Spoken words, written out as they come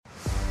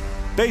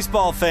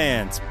Baseball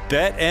fans,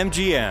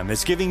 BetMGM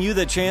is giving you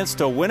the chance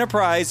to win a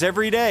prize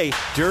every day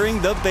during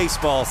the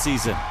baseball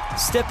season.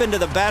 Step into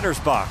the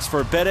batter's box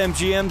for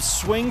BetMGM's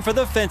Swing for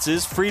the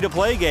Fences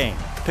free-to-play game.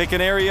 Pick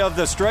an area of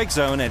the strike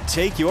zone and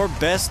take your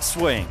best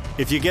swing.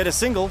 If you get a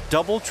single,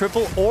 double,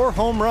 triple, or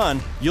home run,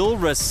 you'll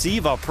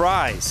receive a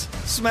prize.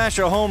 Smash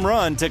a home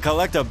run to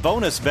collect a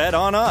bonus bet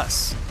on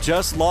us.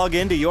 Just log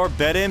into your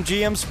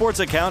BetMGM sports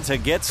account to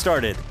get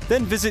started.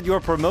 Then visit your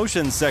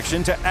promotions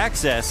section to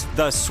access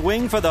the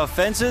Swing for the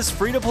Fences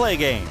free-to-play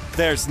game.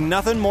 There's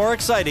nothing more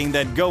exciting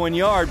than going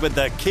yard with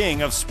the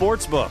king of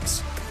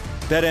sportsbooks.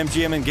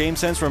 BetMGM and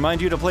GameSense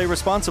remind you to play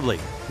responsibly.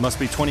 Must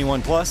be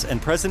 21 plus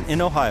and present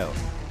in Ohio.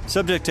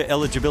 Subject to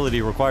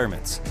eligibility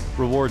requirements.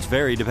 Rewards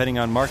vary depending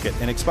on market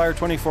and expire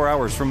 24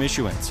 hours from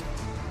issuance.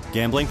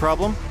 Gambling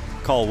problem?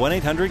 Call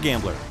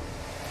 1-800-GAMBLER.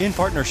 In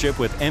partnership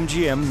with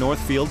MGM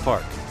Northfield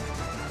Park.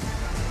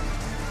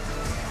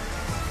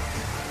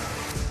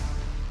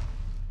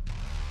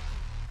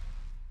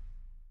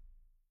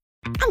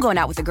 I'm going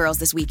out with the girls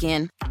this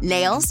weekend.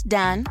 Nails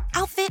done,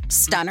 outfit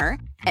stunner,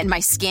 and my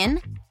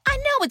skin? I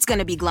know it's going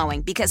to be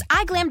glowing because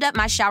I glammed up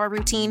my shower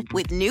routine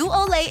with new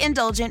Olay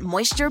Indulgent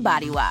Moisture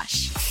Body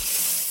Wash.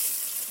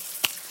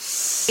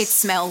 It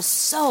smells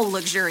so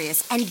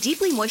luxurious and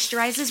deeply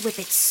moisturizes with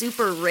its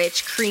super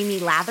rich, creamy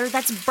lather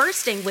that's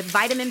bursting with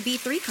vitamin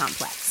B3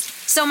 complex.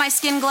 So my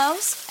skin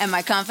glows and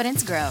my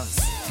confidence grows.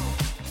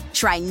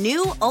 Try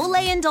new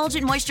Olay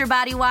Indulgent Moisture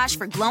Body Wash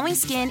for glowing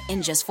skin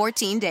in just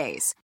 14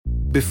 days.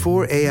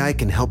 Before AI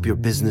can help your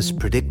business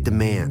predict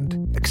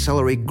demand,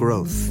 accelerate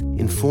growth,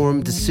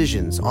 inform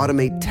decisions,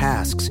 automate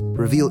tasks,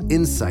 reveal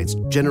insights,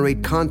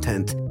 generate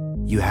content,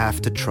 you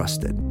have to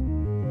trust it.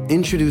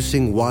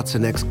 Introducing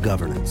watsonx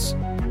Governance,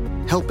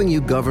 helping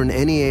you govern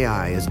any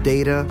AI as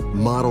data,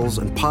 models,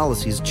 and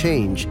policies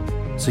change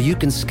so you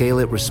can scale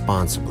it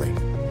responsibly.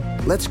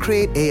 Let's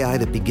create AI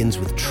that begins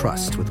with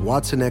trust with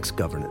watsonx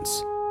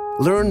Governance.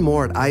 Learn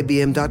more at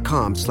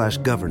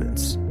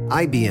ibm.com/governance.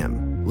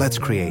 IBM, let's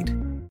create.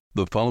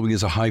 The following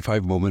is a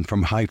high-five moment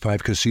from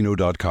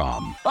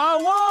highfivecasino.com. I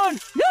won!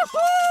 Yahoo!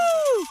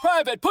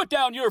 Private, put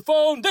down your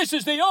phone. This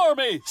is the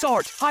Army.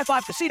 Sarge, High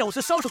Five Casino is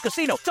a social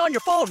casino. It's on your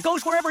phone.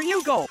 Goes wherever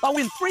you go. I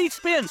win free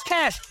spins,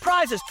 cash,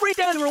 prizes, free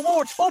daily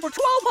rewards, over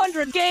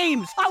 1,200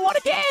 games. I won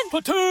again.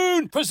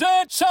 Platoon,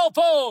 present cell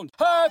phone.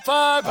 High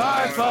Five.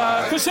 High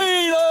Five.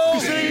 Casino.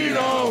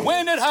 Casino.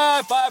 Win at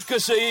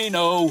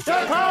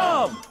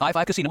highfivecasino.com. High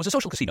Five Casino is a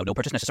social casino. No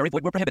purchase necessary.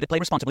 Void where prohibited. Play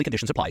responsibly.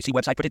 Conditions apply. See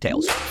website for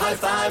details. High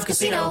Five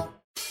Casino.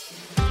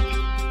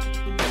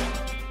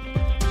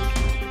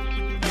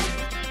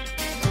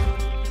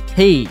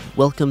 Hey,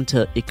 welcome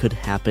to It Could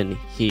Happen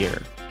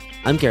Here.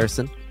 I'm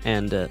Garrison,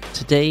 and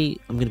today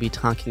I'm going to be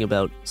talking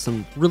about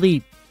some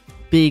really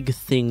big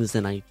things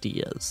and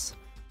ideas.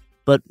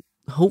 But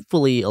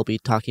hopefully I'll be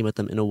talking about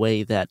them in a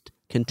way that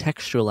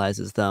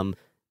contextualizes them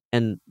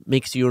and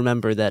makes you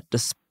remember that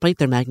despite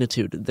their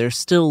magnitude, they're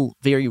still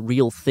very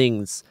real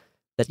things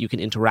that you can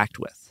interact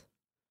with.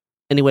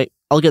 Anyway,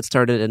 I'll get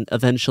started and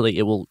eventually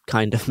it will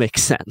kind of make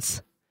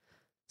sense.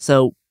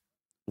 So,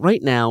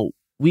 right now,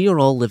 we are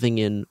all living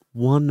in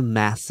one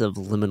massive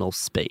liminal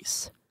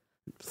space.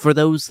 For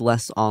those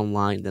less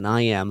online than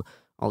I am,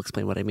 I'll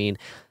explain what I mean.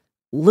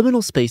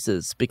 Liminal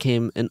spaces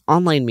became an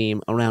online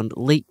meme around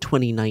late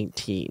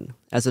 2019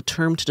 as a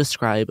term to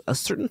describe a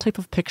certain type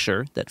of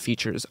picture that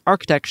features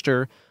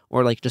architecture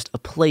or like just a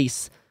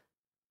place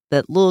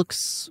that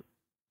looks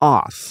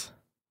off,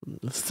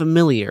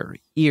 familiar,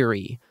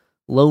 eerie,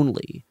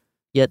 lonely,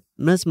 yet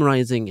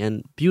mesmerizing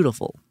and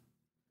beautiful.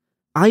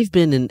 I've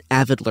been an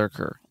avid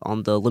lurker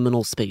on the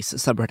liminal space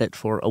subreddit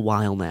for a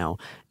while now,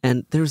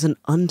 and there's an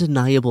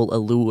undeniable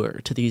allure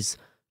to these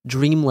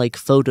dreamlike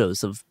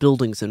photos of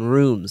buildings and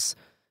rooms,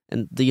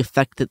 and the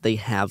effect that they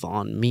have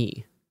on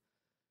me.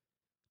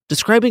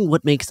 Describing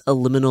what makes a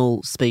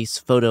liminal space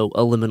photo,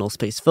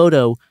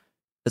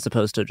 as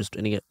opposed to just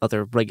any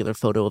other regular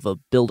photo of a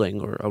building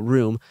or a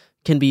room,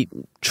 can be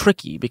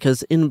tricky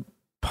because in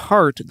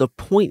part, the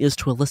point is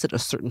to elicit a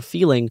certain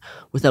feeling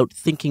without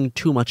thinking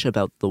too much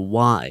about the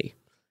why.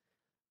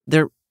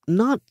 They're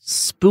not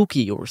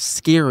spooky or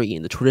scary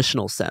in the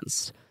traditional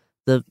sense.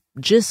 The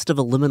gist of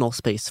a liminal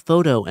space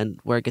photo,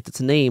 and where it gets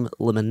its name,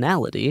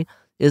 liminality,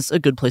 is a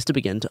good place to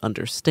begin to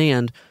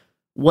understand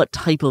what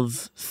type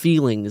of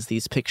feelings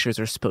these pictures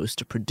are supposed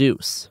to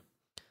produce.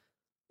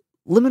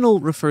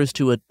 Liminal refers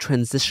to a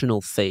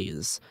transitional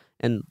phase,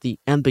 and the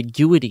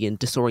ambiguity and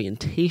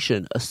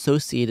disorientation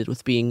associated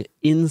with being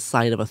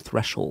inside of a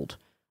threshold,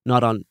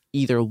 not on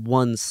either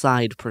one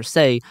side per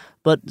se,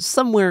 but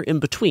somewhere in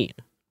between.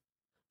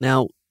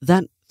 Now,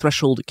 that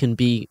threshold can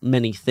be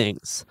many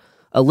things.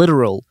 A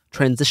literal,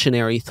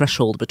 transitionary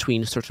threshold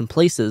between certain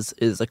places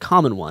is a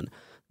common one.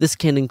 This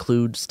can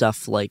include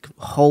stuff like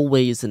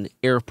hallways and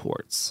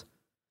airports.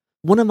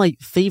 One of my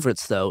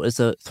favorites, though, is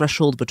a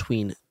threshold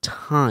between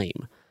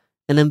time.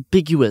 An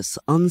ambiguous,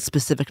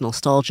 unspecific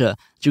nostalgia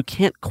that you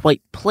can't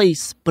quite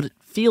place, but it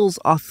feels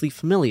awfully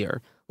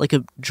familiar, like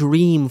a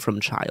dream from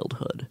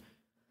childhood.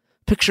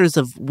 pictures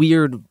of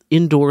weird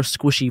indoor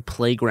squishy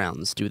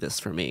playgrounds do this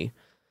for me.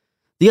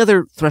 The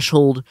other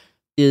threshold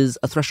is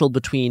a threshold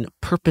between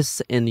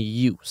purpose and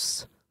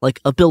use, like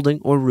a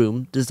building or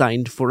room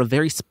designed for a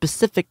very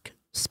specific,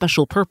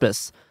 special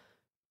purpose,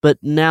 but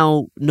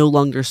now no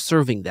longer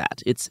serving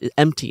that. It's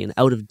empty and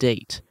out of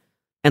date.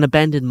 An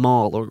abandoned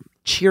mall or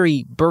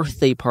cheery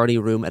birthday party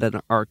room at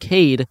an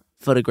arcade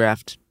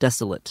photographed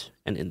desolate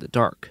and in the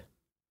dark.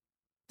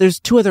 There's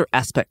two other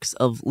aspects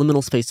of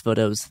liminal space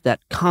photos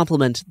that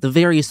complement the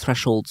various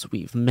thresholds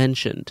we've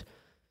mentioned.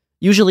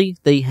 Usually,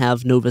 they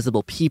have no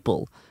visible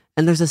people,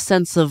 and there's a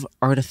sense of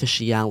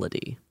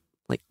artificiality,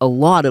 like a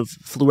lot of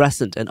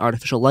fluorescent and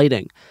artificial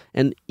lighting,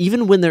 and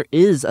even when there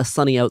is a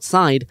sunny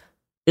outside,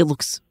 it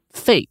looks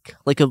fake,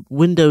 like a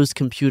Windows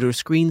computer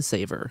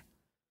screensaver.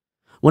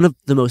 One of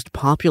the most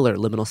popular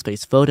liminal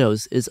space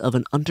photos is of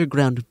an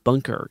underground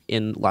bunker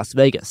in Las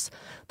Vegas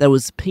that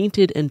was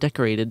painted and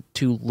decorated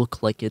to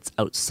look like it's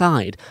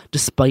outside,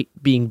 despite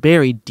being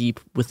buried deep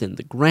within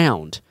the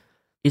ground.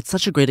 It's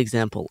such a great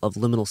example of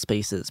liminal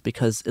spaces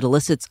because it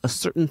elicits a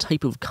certain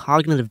type of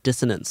cognitive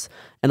dissonance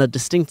and a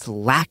distinct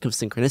lack of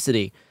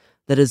synchronicity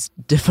that is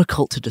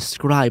difficult to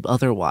describe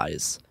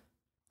otherwise.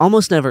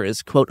 Almost never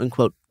is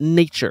quote-unquote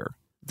nature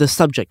the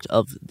subject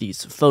of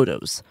these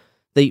photos.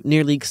 They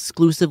nearly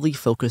exclusively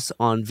focus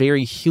on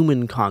very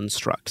human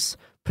constructs,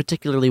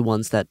 particularly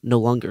ones that no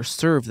longer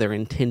serve their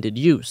intended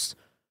use,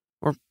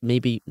 or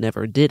maybe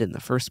never did in the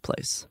first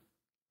place.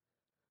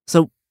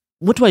 So,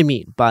 what do I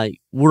mean by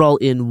we're all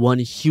in one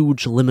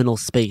huge liminal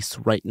space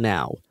right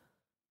now?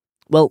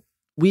 Well,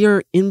 we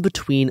are in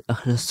between a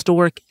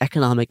historic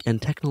economic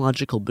and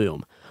technological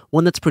boom,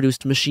 one that's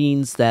produced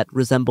machines that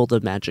resemble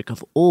the magic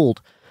of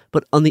old,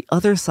 but on the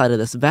other side of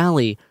this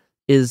valley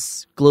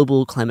is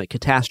global climate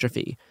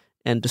catastrophe,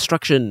 and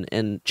destruction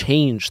and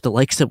change, the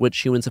likes of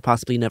which humans have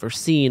possibly never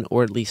seen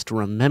or at least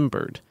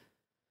remembered.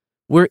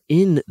 We're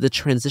in the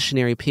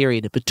transitionary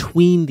period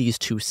between these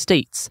two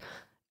states,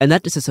 and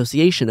that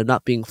disassociation of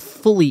not being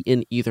fully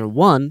in either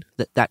one,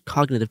 that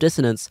cognitive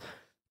dissonance,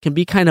 can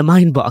be kind of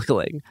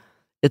mind-boggling.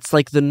 It's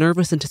like the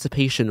nervous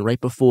anticipation right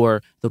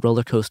before the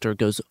roller coaster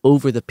goes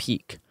over the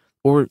peak,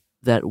 or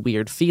that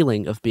weird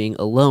feeling of being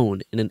alone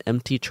in an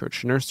empty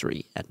church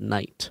nursery at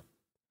night.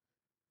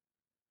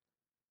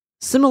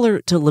 Similar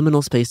to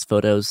liminal space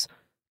photos,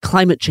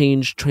 climate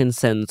change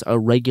transcends a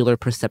regular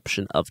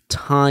perception of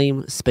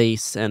time,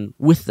 space, and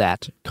with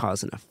that,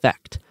 cause and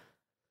effect.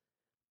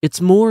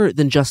 It's more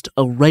than just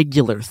a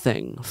regular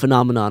thing,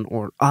 phenomenon,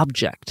 or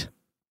object.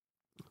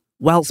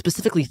 While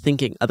specifically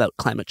thinking about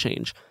climate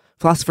change,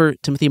 philosopher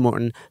Timothy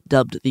Morton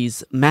dubbed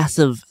these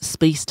massive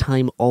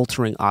space-time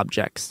altering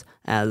objects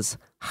as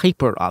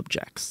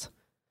hyperobjects.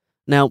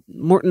 Now,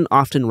 Morton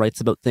often writes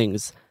about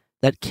things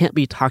that can't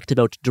be talked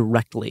about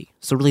directly,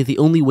 so really the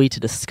only way to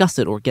discuss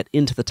it or get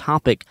into the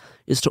topic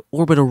is to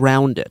orbit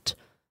around it,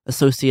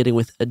 associating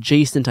with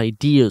adjacent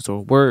ideas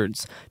or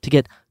words to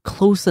get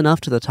close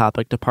enough to the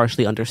topic to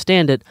partially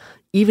understand it,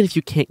 even if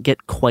you can't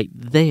get quite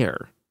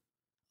there.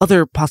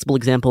 Other possible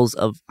examples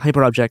of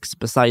hyperobjects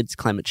besides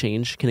climate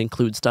change can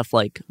include stuff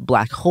like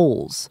black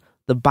holes,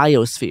 the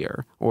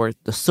biosphere, or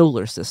the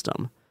solar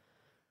system.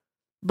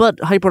 But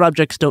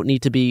hyperobjects don't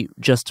need to be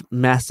just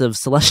massive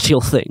celestial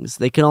things.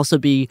 They can also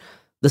be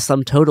the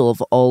sum total of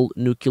all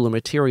nuclear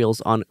materials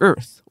on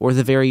Earth, or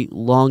the very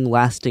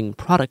long-lasting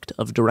product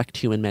of direct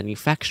human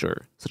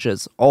manufacture, such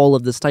as all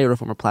of the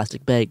styrofoam or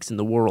plastic bags in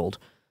the world.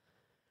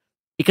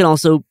 It can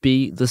also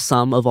be the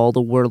sum of all the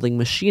whirling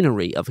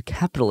machinery of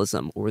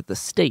capitalism or the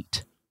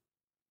state.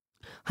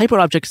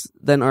 Hyperobjects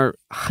then are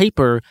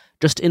hyper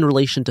just in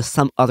relation to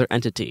some other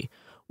entity,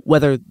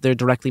 whether they're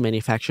directly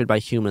manufactured by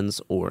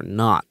humans or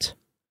not.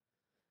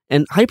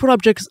 And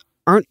hyperobjects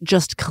aren't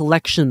just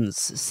collections,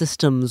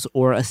 systems,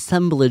 or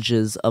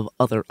assemblages of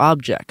other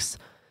objects.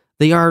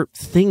 They are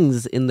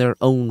things in their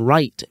own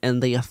right,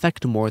 and they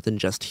affect more than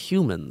just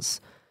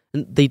humans.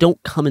 And they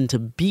don't come into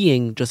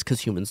being just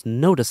because humans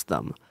notice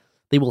them.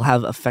 They will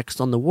have effects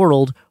on the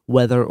world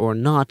whether or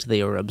not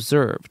they are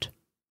observed.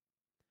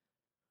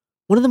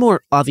 One of the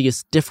more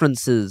obvious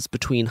differences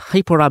between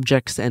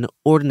hyperobjects and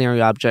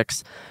ordinary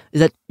objects is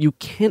that you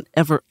can't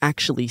ever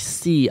actually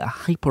see a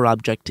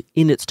hyperobject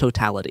in its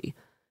totality.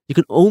 You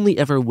can only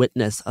ever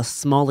witness a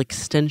small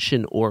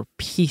extension or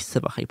piece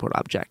of a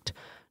hyperobject.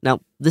 Now,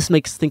 this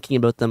makes thinking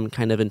about them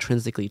kind of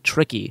intrinsically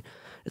tricky.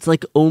 It's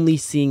like only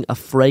seeing a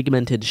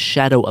fragmented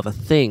shadow of a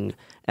thing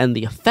and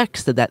the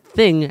effects that that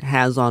thing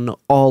has on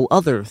all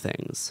other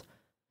things.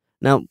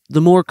 Now,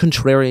 the more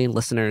contrarian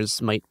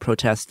listeners might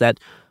protest that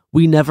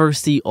we never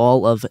see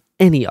all of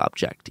any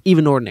object,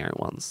 even ordinary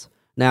ones.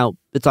 Now,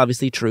 it's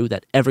obviously true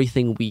that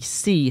everything we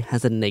see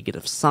has a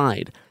negative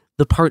side,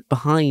 the part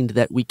behind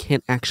that we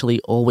can't actually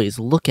always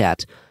look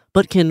at,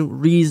 but can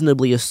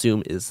reasonably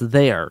assume is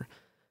there.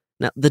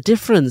 Now, the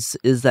difference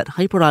is that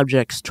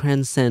hyperobjects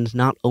transcend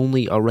not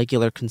only a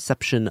regular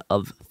conception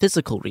of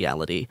physical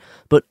reality,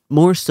 but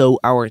more so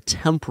our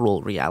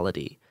temporal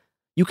reality.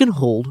 You can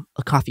hold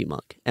a coffee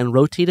mug and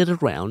rotate it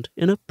around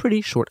in a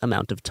pretty short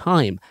amount of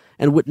time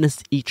and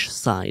witness each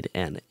side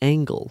and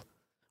angle.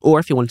 Or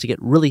if you wanted to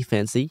get really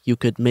fancy, you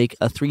could make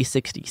a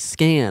 360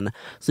 scan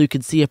so you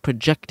could see a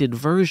projected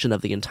version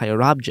of the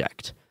entire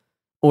object.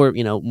 Or,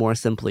 more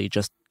simply,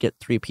 just get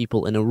 3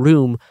 people in a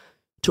room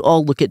to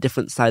all look at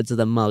different sides of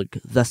the mug,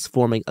 thus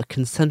forming a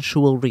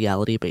consensual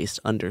reality-based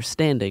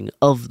understanding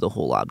of the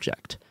whole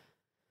object.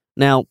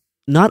 Now,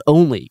 not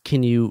only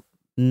can you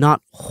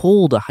not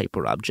hold a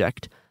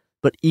hyperobject,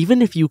 but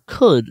even if you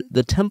could,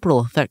 the temporal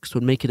effects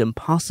would make it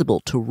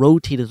impossible to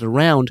rotate it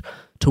around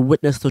to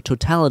witness the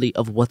totality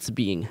of what's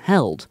being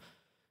held.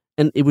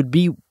 And it would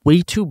be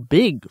way too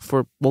big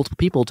for multiple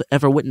people to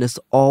ever witness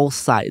all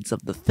sides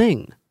of the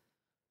thing.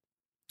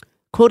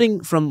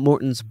 Quoting from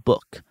Morton's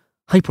book,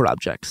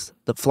 Hyperobjects,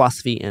 The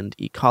Philosophy and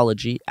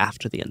Ecology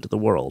After the End of the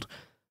World,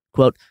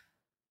 quote,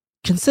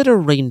 "Consider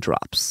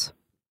raindrops.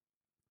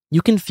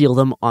 You can feel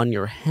them on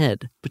your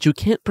head, but you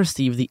can't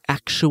perceive the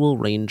actual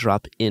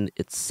raindrop in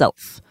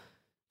itself.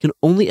 You can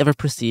only ever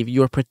perceive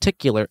your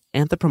particular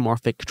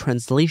anthropomorphic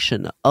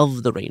translation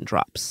of the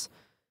raindrops.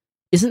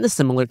 Isn't this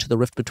similar to the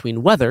rift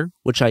between weather,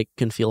 which I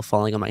can feel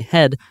falling on my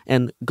head,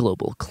 and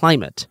global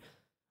climate?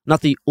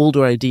 Not the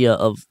older idea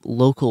of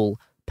local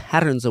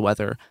patterns of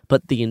weather,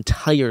 but the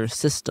entire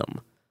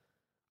system.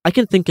 I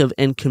can think of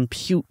and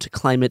compute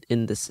climate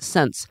in this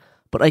sense,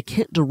 but I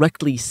can't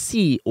directly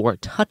see or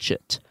touch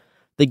it.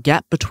 The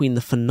gap between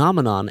the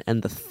phenomenon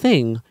and the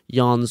thing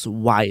yawns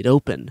wide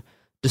open,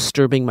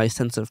 disturbing my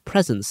sense of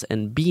presence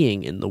and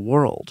being in the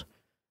world.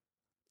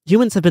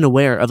 Humans have been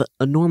aware of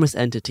enormous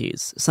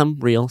entities, some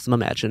real, some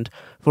imagined,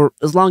 for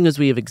as long as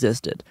we have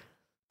existed.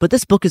 But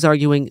this book is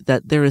arguing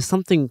that there is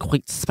something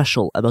quite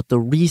special about the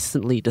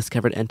recently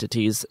discovered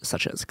entities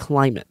such as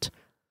climate.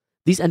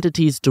 These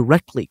entities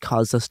directly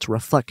cause us to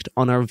reflect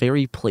on our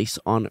very place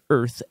on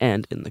Earth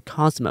and in the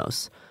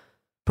cosmos.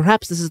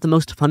 Perhaps this is the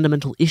most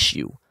fundamental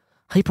issue.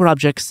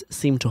 Hyperobjects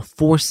seem to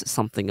force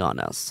something on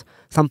us,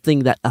 something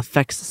that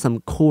affects some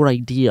core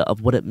idea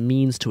of what it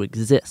means to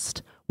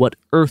exist, what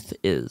Earth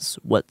is,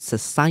 what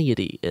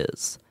society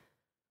is.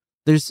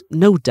 There's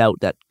no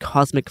doubt that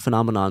cosmic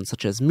phenomena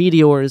such as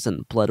meteors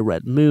and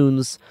blood-red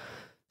moons,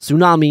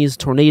 tsunamis,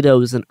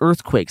 tornadoes, and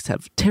earthquakes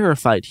have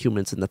terrified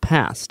humans in the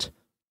past.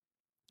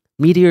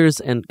 Meteors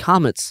and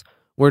comets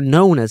were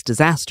known as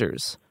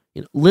disasters.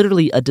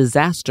 Literally, a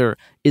disaster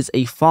is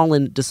a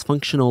fallen,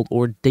 dysfunctional,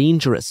 or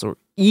dangerous, or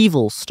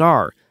evil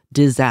star,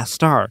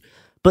 disaster.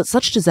 But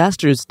such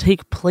disasters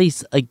take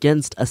place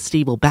against a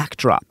stable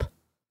backdrop.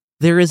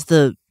 There is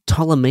the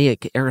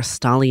Ptolemaic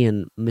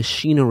Aristotelian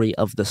machinery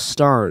of the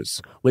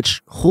stars,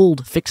 which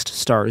hold fixed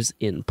stars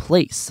in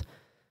place.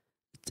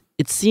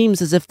 It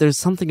seems as if there's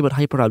something about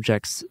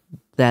hyperobjects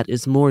that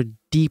is more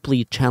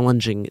deeply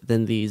challenging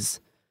than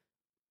these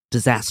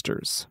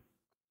disasters.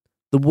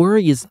 The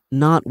worry is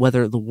not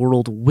whether the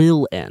world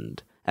will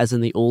end, as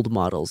in the old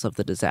models of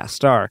the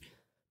disaster,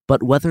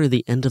 but whether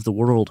the end of the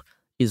world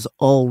is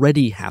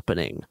already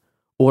happening,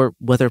 or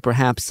whether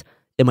perhaps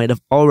it might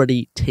have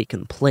already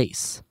taken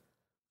place.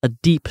 A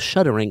deep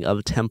shuddering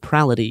of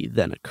temporality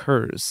then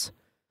occurs.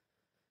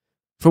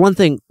 For one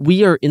thing,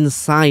 we are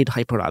inside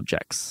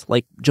hyperobjects,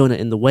 like Jonah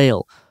in the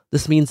whale.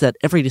 This means that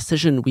every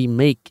decision we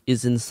make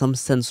is in some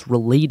sense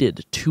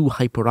related to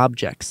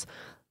hyperobjects.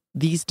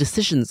 These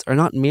decisions are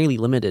not merely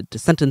limited to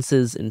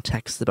sentences in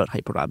texts about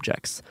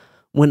hyperobjects.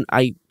 When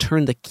I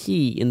turn the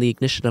key in the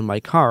ignition of my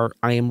car,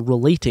 I am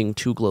relating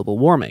to global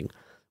warming.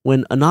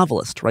 When a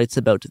novelist writes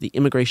about the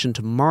immigration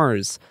to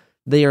Mars,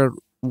 they are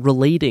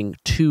relating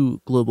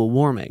to global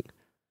warming.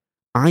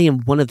 I am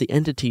one of the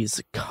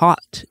entities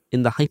caught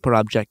in the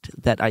hyperobject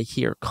that I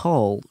here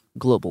call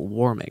global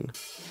warming.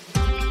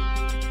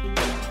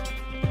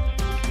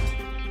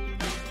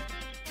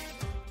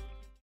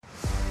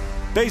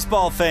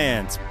 Baseball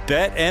fans,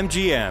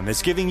 BetMGM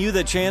is giving you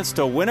the chance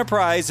to win a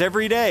prize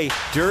every day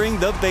during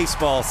the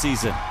baseball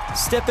season.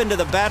 Step into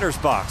the batter's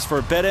box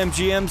for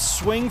BetMGM's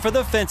Swing for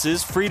the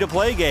Fences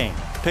free-to-play game.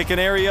 Pick an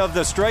area of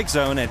the strike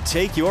zone and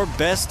take your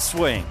best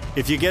swing.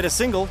 If you get a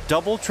single,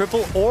 double,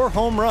 triple, or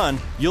home run,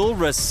 you'll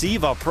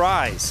receive a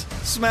prize.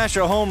 Smash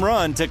a home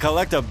run to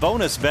collect a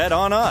bonus bet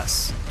on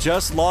us.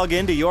 Just log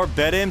into your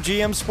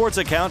BetMGM sports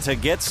account to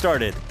get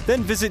started.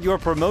 Then visit your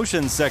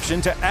promotions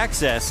section to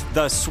access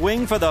the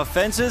Swing for the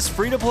Fences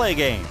free-to-play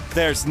game.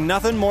 There's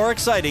nothing more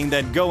exciting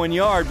than going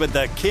yard with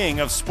the king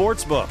of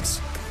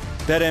sportsbooks.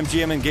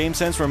 BetMGM and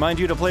GameSense remind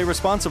you to play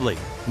responsibly.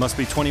 Must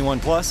be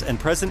 21 plus and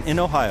present in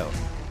Ohio.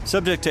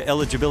 Subject to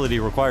eligibility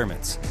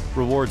requirements.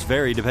 Rewards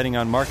vary depending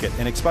on market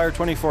and expire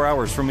 24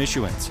 hours from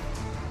issuance.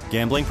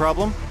 Gambling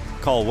problem?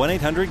 Call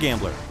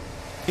 1-800-GAMBLER.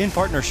 In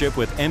partnership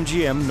with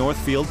MGM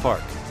Northfield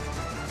Park.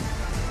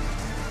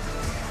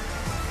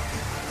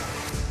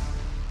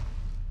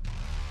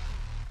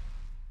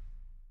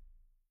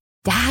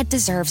 Dad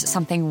deserves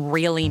something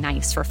really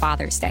nice for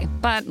Father's Day,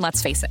 but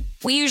let's face it,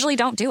 we usually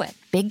don't do it.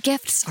 Big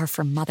gifts are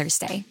for Mother's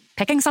Day.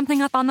 Picking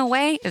something up on the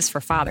way is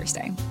for Father's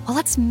Day. Well,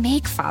 let's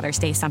make Father's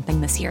Day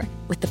something this year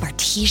with the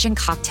Bartesian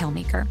Cocktail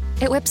Maker.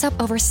 It whips up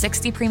over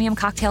 60 premium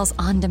cocktails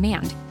on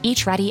demand,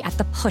 each ready at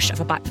the push of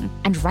a button.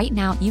 And right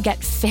now, you get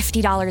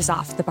 $50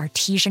 off the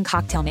Bartesian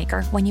Cocktail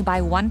Maker when you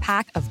buy one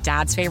pack of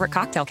Dad's favorite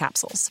cocktail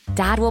capsules.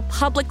 Dad will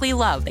publicly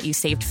love that you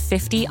saved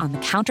 $50 on the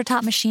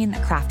countertop machine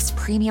that crafts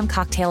premium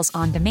cocktails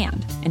on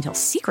demand. And he'll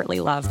secretly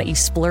love that you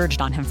splurged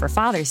on him for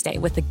Father's Day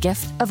with the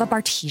gift of a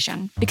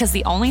Bartesian. Because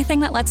the only thing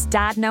that lets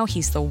Dad know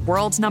he's the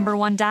world's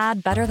 #1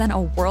 dad better than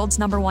a world's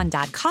 #1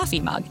 dad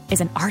coffee mug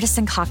is an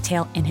artisan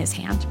cocktail in his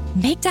hand.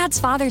 Make Dad's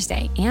Father's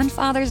Day and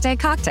Father's Day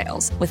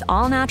cocktails with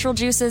all natural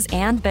juices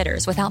and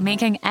bitters without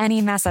making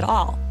any mess at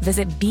all.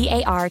 Visit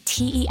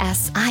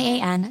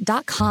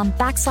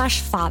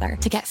BARTESIAN.com/father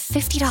to get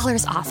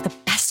 $50 off the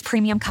best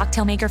premium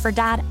cocktail maker for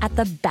Dad at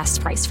the best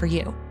price for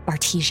you.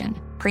 Bartesian.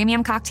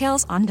 Premium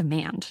cocktails on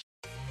demand.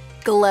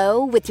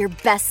 Glow with your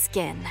best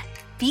skin.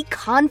 Be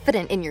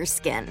confident in your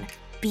skin.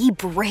 Be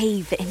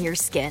brave in your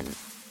skin.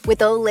 With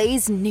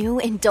Olay's new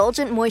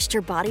Indulgent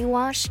Moisture Body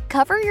Wash,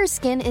 cover your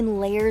skin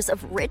in layers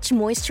of rich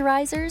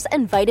moisturizers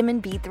and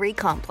vitamin B3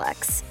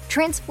 complex,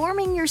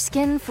 transforming your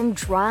skin from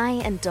dry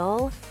and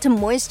dull to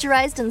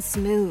moisturized and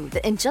smooth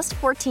in just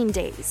 14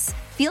 days.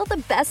 Feel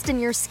the best in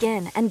your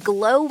skin and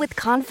glow with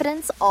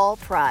confidence, all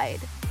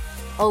pride.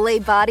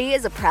 Olay Body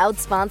is a proud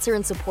sponsor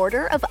and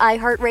supporter of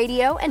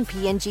iHeartRadio and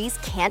P&G's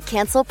Can't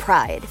Cancel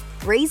Pride,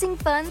 raising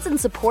funds and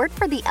support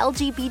for the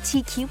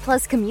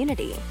LGBTQ+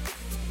 community.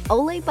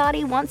 Olay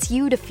Body wants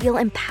you to feel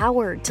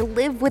empowered to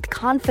live with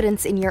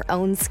confidence in your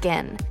own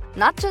skin,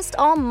 not just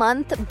all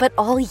month, but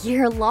all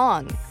year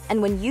long.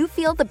 And when you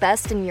feel the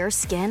best in your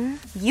skin,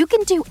 you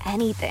can do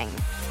anything.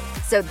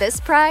 So this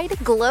Pride,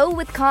 glow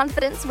with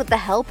confidence with the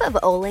help of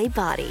Olay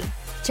Body.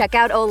 Check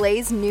out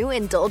Olay's new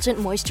Indulgent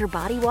Moisture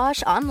Body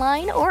Wash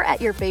online or at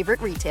your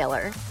favorite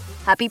retailer.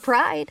 Happy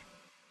Pride!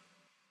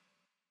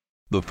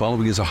 The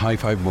following is a high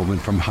five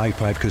moment from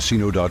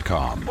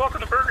highfivecasino.com.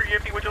 Welcome to Burger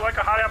Yippee. Would you like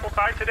a hot apple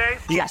pie today?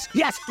 Yes,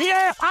 yeah,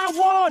 I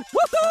won!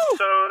 Woohoo!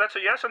 So that's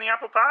a yes on the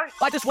apple pie?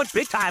 I just went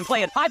big time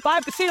playing High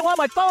Five Casino on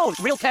my phone.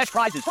 Real cash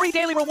prizes, free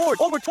daily rewards,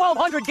 over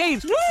 1,200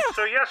 games. Yeah!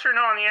 So yes or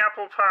no on the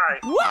apple pie?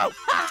 Whoa!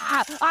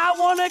 I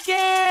won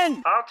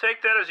again! I'll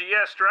take that as a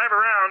yes. Drive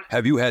around.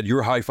 Have you had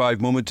your high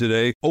five moment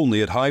today?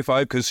 Only at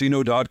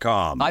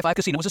highfivecasino.com. High Five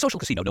Casino is a social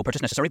casino. No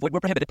purchase necessary. Void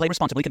where prohibited. Play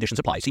responsibly. Conditions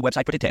apply. See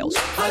website for details.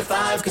 High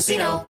Five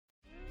Casino.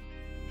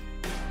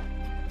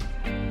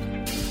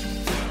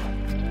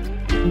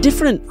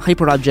 Different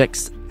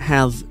hyperobjects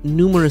have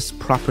numerous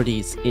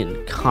properties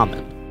in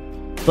common.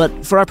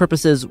 But for our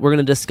purposes, we're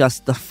going to discuss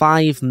the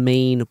 5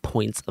 main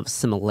points of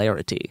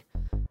similarity.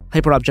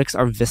 Hyperobjects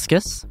are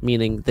viscous,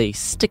 meaning they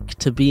stick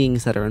to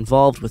beings that are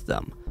involved with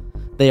them.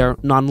 They are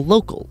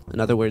non-local.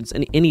 In other words,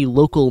 any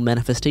local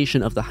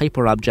manifestation of the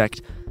hyperobject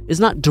is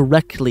not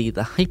directly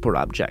the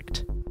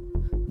hyperobject.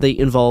 They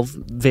involve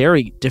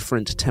very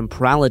different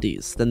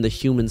temporalities than the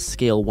human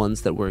scale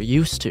ones that we're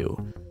used to.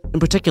 In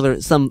particular,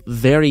 some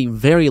very,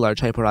 very large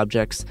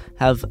hyperobjects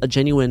have a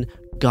genuine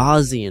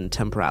Gaussian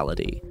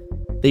temporality.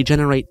 They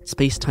generate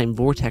space-time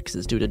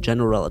vortexes due to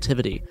general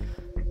relativity.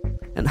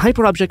 And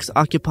hyperobjects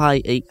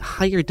occupy a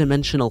higher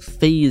dimensional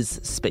phase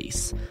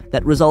space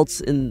that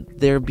results in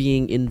their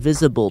being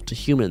invisible to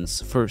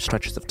humans for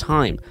stretches of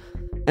time.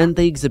 And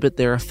they exhibit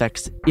their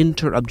effects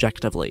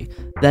interobjectively.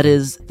 That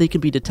is, they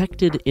can be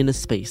detected in a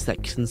space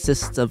that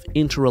consists of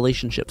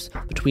interrelationships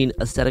between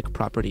aesthetic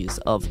properties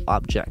of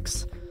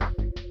objects.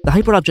 The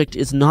hyperobject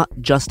is not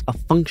just a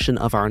function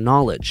of our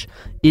knowledge,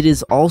 it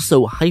is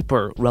also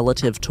hyper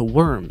relative to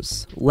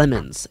worms,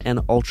 lemons, and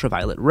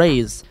ultraviolet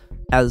rays,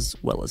 as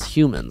well as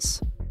humans.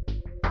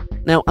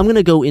 Now, I'm going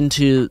to go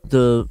into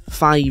the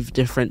 5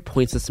 different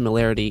points of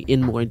similarity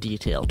in more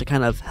detail to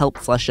kind of help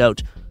flesh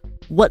out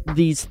what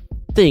these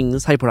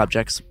things,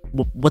 hyperobjects,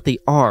 what they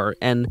are,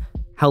 and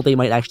how they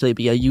might actually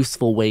be a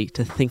useful way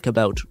to think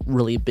about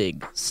really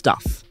big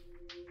stuff.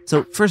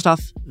 So, first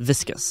off,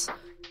 viscous.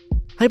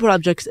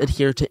 Hyperobjects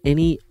adhere to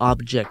any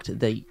object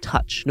they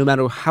touch, no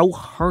matter how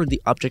hard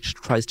the object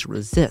tries to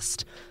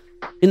resist.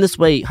 In this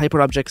way,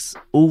 hyperobjects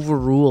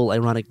overrule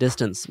ironic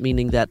distance,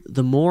 meaning that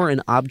the more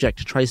an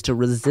object tries to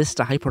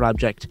resist a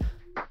hyperobject,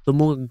 the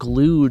more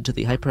glued to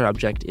the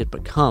hyperobject it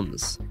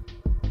becomes.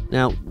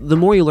 Now, the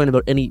more you learn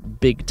about any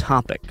big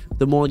topic,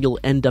 the more you'll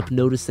end up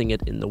noticing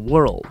it in the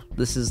world.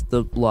 This is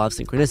the law of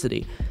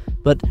synchronicity.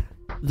 But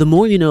the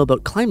more you know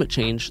about climate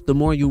change, the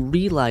more you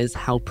realize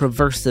how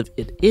perversive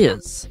it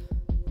is.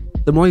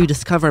 The more you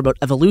discover about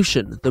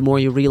evolution, the more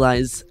you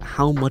realize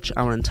how much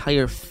our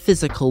entire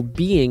physical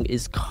being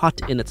is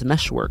caught in its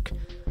meshwork.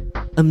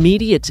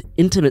 Immediate,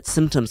 intimate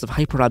symptoms of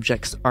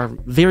hyperobjects are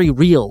very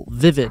real,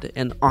 vivid,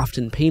 and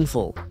often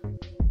painful.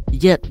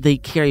 Yet they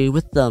carry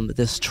with them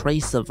this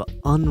trace of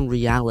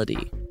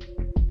unreality.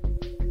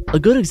 A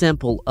good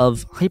example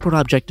of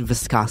hyperobject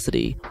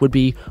viscosity would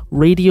be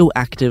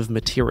radioactive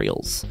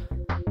materials.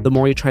 The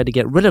more you try to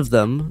get rid of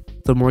them,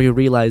 the more you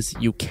realize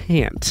you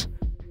can't.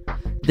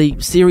 They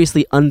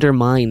seriously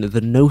undermine the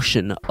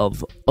notion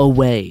of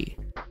away.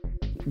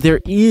 there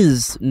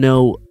is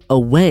no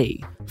away.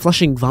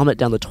 Flushing vomit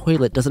down the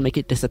toilet doesn't make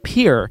it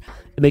disappear.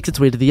 It makes its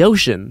way to the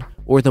ocean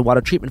or the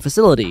water treatment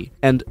facility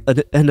and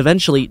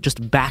eventually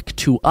just back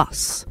to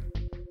us.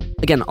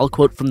 Again, I'll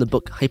quote from the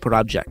book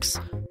Hyperobjects.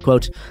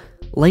 Quote,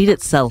 "Light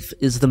itself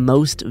is the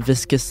most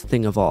viscous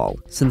thing of all,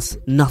 since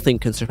nothing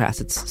can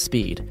surpass its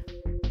speed.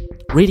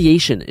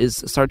 Radiation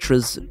is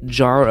Sartre's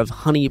jar of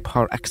honey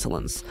par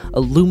excellence,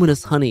 a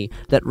luminous honey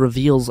that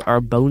reveals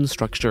our bone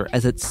structure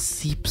as it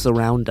seeps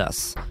around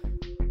us.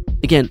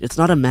 Again, it's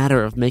not a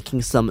matter of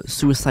making some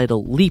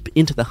suicidal leap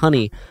into the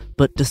honey,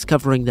 but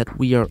discovering that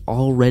we are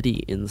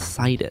already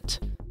inside it.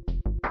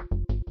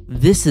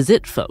 This is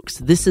it, folks.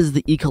 This is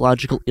the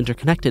ecological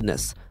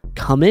interconnectedness.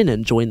 Come in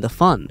and join the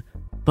fun,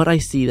 but I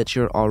see that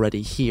you're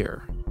already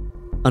here."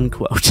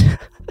 Unquote.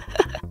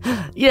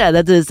 Yeah,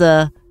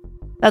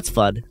 that's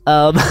fun.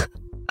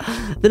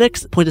 The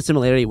next point of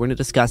similarity we're going to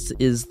discuss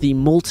is the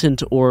molten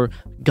or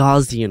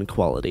Gaussian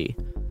quality.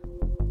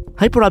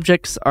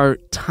 Hyperobjects are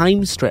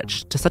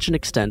time-stretched to such an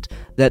extent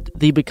that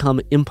they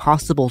become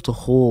impossible to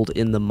hold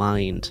in the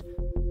mind.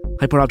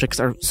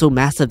 Hyperobjects are so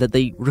massive that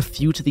they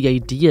refute the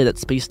idea that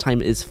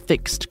space-time is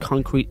fixed,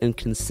 concrete, and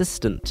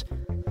consistent.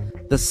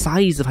 The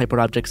size of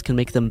hyperobjects can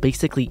make them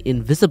basically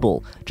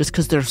invisible just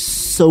because they're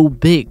so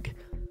big.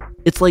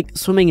 It's like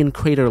swimming in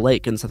Crater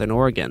Lake in Southern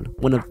Oregon,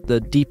 one of the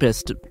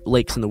deepest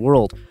lakes in the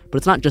world. But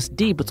it's not just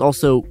deep, it's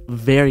also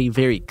very,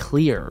 very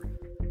clear.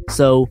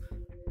 So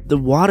the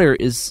water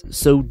is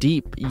so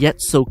deep,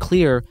 yet so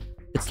clear,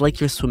 it's like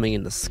you're swimming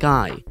in the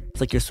sky.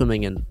 It's like you're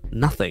swimming in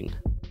nothing.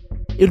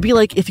 It would be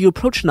like if you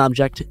approach an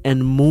object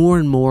and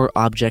more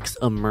objects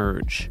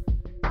emerge.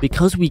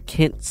 Because we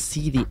can't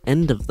see the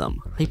end of them,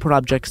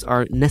 hyperobjects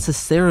are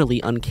necessarily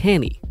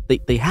uncanny.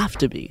 They have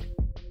to be.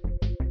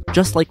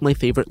 Just like my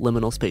favorite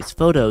liminal space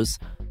photos,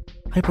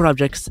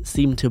 hyperobjects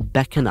seem to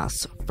beckon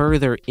us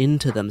further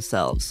into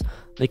themselves,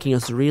 making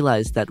us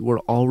realize that we're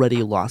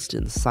already lost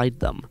inside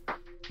them.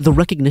 The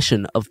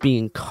recognition of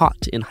being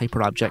caught in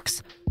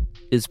hyperobjects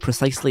is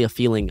precisely a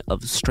feeling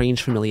of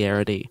strange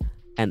familiarity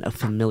and a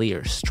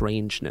familiar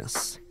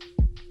strangeness.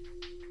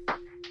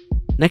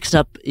 Next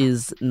up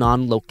is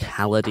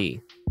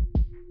non-locality.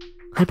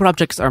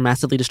 Hyperobjects are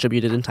massively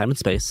distributed in time and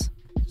space,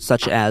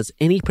 such as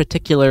any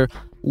particular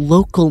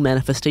local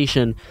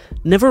manifestation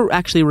never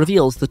actually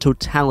reveals the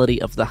totality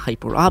of the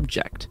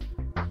hyperobject.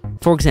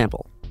 For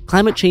example,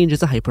 climate change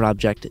is a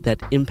hyperobject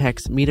that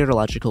impacts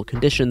meteorological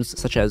conditions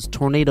such as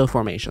tornado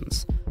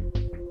formations.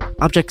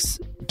 Objects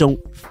don't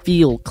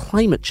feel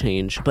climate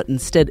change, but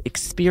instead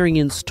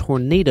experience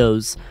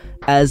tornadoes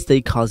as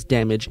they cause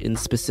damage in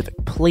specific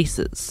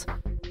places.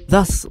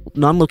 Thus,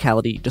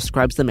 non-locality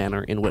describes the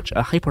manner in which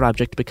a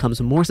hyperobject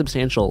becomes more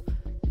substantial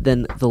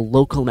than the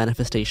local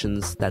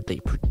manifestations that they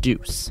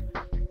produce.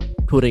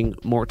 Quoting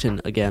Morton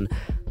again,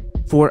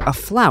 "For a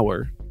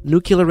flower,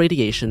 nuclear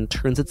radiation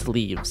turns its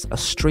leaves a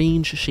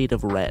strange shade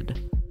of red.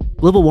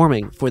 Global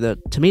warming for the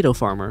tomato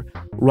farmer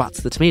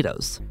rots the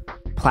tomatoes.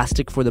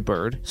 Plastic for the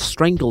bird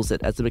strangles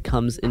it as it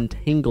becomes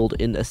entangled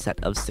in a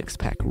set of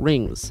six-pack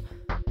rings.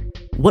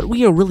 What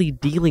we are really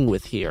dealing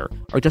with here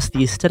are just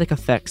the aesthetic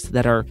effects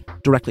that are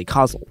directly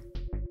causal.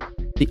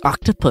 The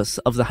octopus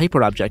of the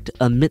hyperobject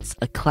emits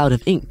a cloud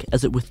of ink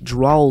as it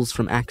withdraws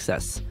from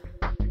access.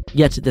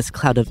 Yet this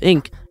cloud of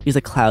ink is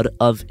a cloud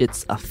of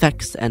its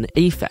effects and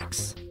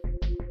affects.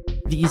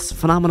 These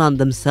phenomena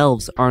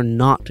themselves are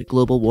not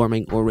global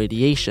warming or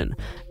radiation.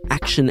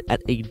 Action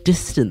at a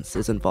distance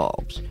is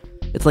involved.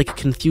 It's like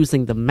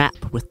confusing the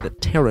map with the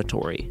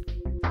territory."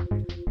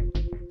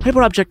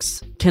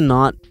 Hyperobjects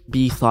cannot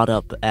be thought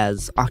up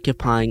as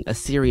occupying a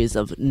series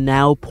of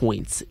now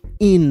points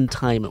in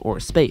time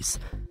or space.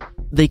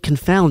 They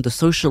confound the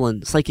social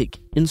and psychic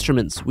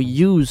instruments we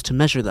use to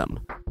measure them.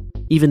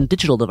 Even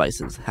digital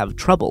devices have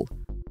trouble.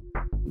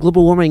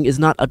 Global warming is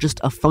not just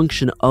a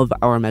function of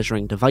our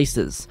measuring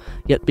devices,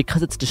 yet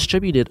because it's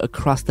distributed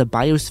across the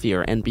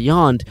biosphere and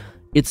beyond,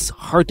 it's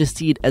hard to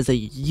see it as a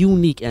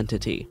unique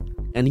entity.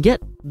 And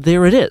yet,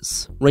 there it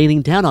is,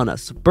 raining down on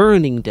us,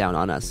 burning down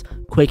on us,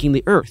 quaking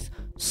the earth,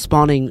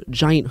 spawning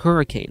giant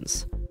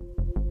hurricanes.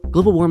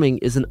 Global warming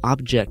is an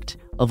object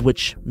of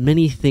which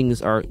many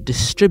things are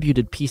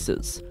distributed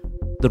pieces.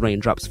 The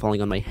raindrops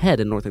falling on my head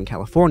in Northern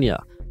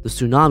California, the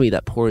tsunami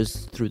that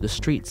pours through the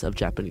streets of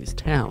Japanese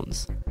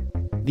towns,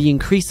 the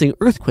increasing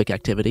earthquake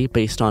activity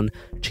based on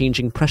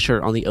changing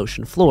pressure on the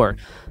ocean floor.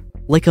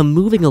 Like a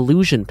moving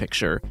illusion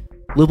picture,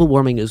 global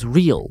warming is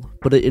real,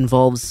 but it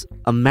involves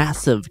a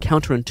massive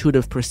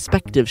counterintuitive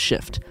perspective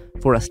shift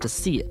for us to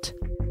see it.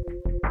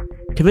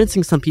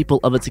 Convincing some people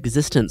of its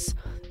existence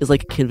is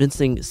like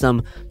convincing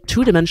some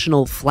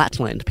two-dimensional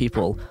flatland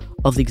people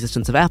of the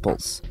existence of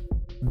apples,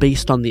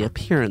 based on the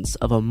appearance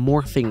of a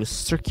morphing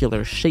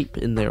circular shape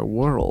in their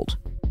world.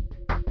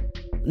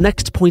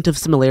 Next point of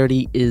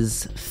similarity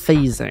is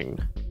phasing.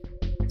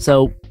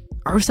 So,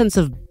 our sense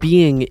of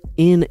being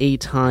in a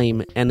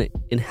time and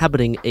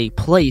inhabiting a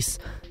place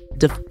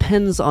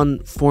depends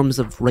on forms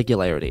of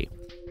regularity.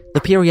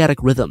 The periodic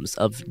rhythms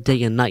of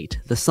day and night,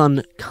 the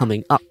sun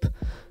coming up.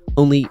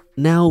 Only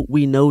now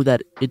we know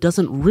that it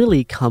doesn't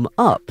really come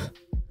up.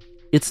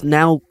 It's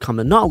now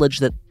common knowledge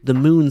that the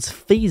moon's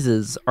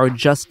phases are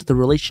just the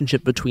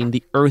relationship between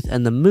the Earth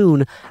and the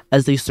moon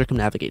as they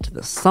circumnavigate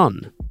the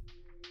sun.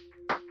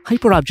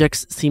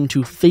 Hyperobjects seem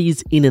to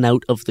phase in and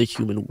out of the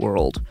human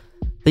world.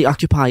 They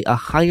occupy a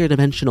higher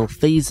dimensional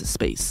phase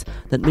space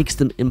that makes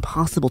them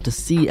impossible to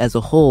see as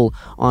a whole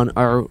on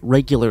our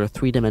regular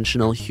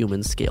three-dimensional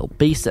human scale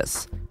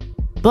basis.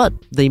 But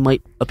they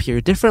might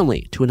appear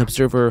differently to an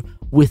observer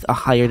with a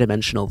higher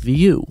dimensional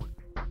view.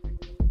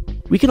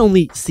 We can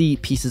only see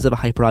pieces of a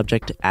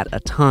hyperobject at a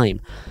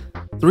time.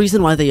 The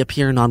reason why they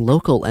appear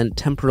non-local and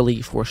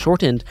temporally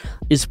foreshortened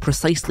is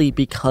precisely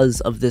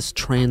because of this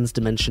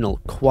trans-dimensional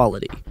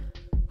quality.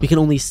 We can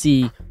only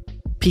see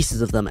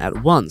pieces of them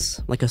at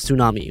once, like a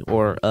tsunami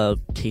or a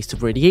case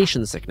of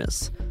radiation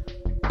sickness.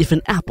 If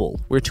an apple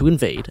were to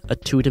invade a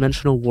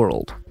two-dimensional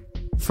world,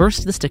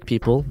 first the stick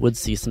people would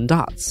see some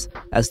dots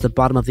as the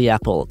bottom of the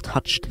apple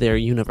touched their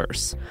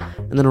universe,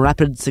 and then a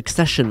rapid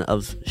succession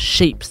of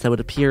shapes that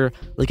would appear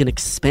like an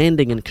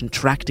expanding and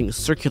contracting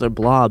circular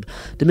blob,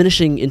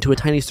 diminishing into a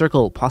tiny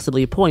circle,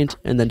 possibly a point,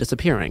 and then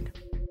disappearing.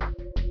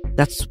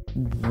 That's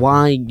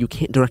why you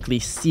can't directly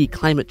see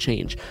climate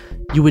change.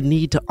 You would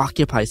need to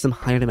occupy some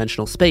higher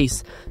dimensional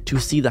space to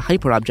see the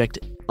hyperobject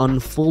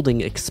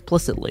unfolding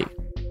explicitly.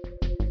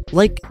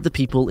 Like the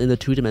people in the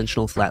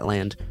two-dimensional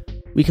flatland,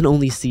 we can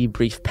only see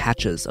brief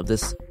patches of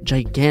this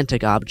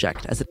gigantic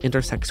object as it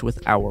intersects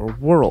with our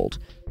world.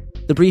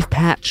 The brief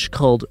patch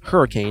called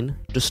hurricane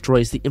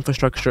destroys the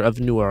infrastructure of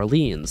New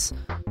Orleans.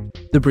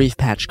 The brief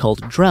patch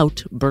called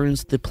drought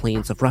burns the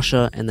plains of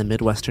Russia and the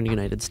Midwestern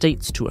United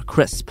States to a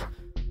crisp.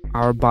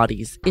 Our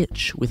bodies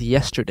itch with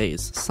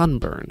yesterday's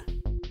sunburn.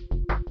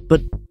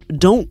 But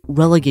don't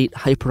relegate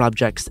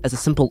hyperobjects as a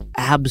simple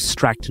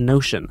abstract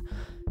notion.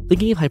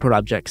 Thinking of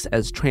hyperobjects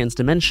as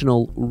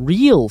transdimensional,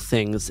 real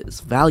things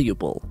is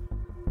valuable.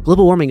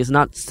 Global warming is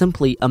not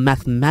simply a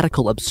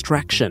mathematical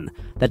abstraction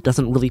that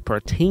doesn't really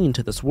pertain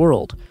to this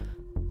world.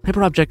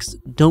 Hyperobjects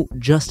don't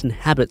just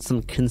inhabit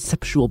some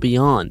conceptual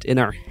beyond in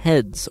our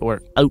heads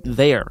or out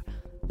there.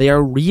 They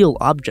are real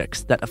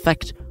objects that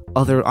affect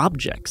other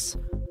objects.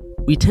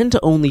 We tend to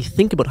only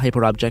think about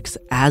hyperobjects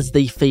as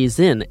they phase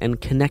in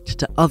and connect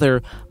to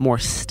other, more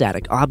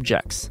static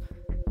objects.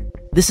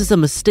 This is a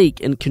mistake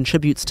and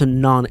contributes to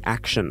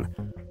non-action.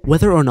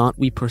 Whether or not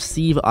we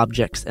perceive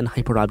objects and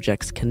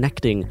hyperobjects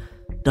connecting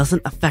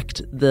doesn't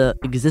affect the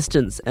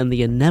existence and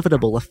the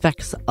inevitable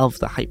effects of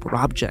the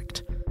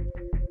hyperobject.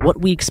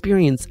 What we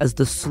experience as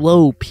the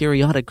slow,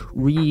 periodic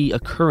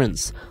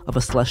reoccurrence of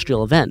a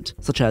celestial event,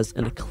 such as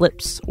an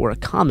eclipse or a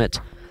comet,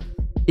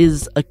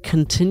 is a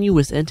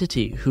continuous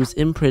entity whose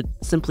imprint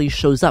simply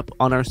shows up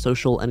on our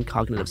social and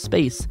cognitive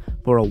space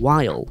for a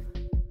while.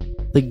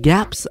 The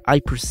gaps I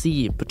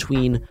perceive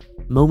between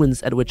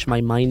moments at which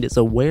my mind is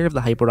aware of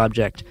the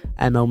hyperobject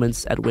and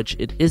moments at which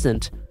it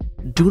isn't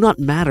do not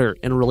matter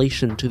in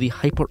relation to the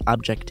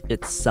hyperobject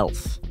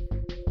itself.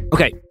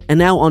 Okay, and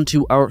now on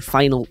to our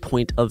final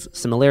point of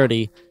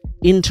similarity,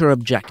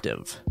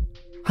 interobjective.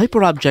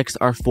 Hyperobjects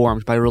are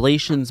formed by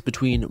relations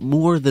between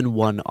more than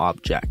one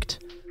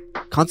object.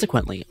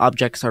 Consequently,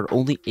 objects are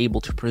only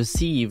able to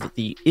perceive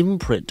the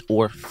imprint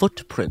or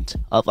footprint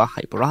of a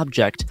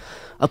hyperobject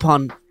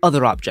upon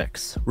other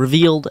objects,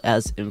 revealed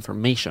as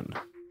information.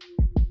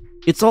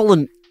 It's all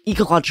an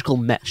ecological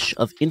mesh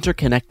of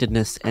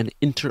interconnectedness and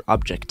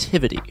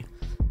interobjectivity.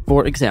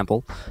 For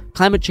example,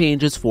 climate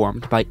change is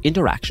formed by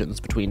interactions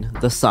between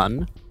the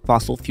sun,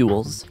 fossil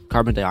fuels,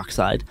 carbon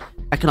dioxide,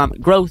 economic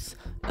growth,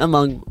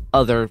 among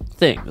other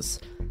things.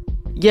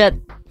 Yet,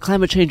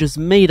 climate change is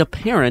made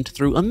apparent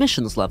through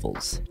emissions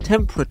levels,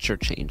 temperature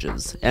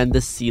changes, and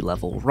the sea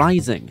level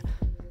rising,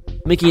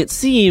 making it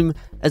seem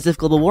as if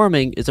global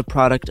warming is a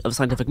product of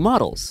scientific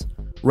models,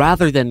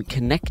 rather than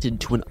connected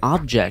to an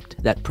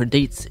object that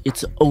predates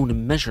its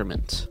own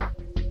measurement.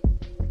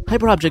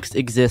 Hyperobjects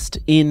exist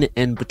in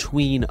and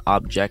between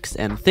objects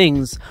and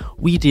things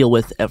we deal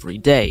with every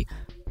day,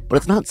 but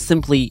it's not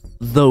simply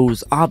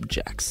those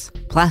objects.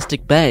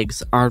 Plastic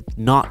bags are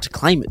not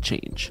climate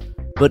change,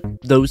 but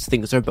those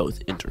things are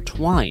both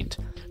intertwined.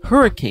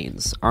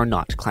 Hurricanes are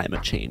not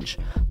climate change,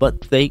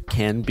 but they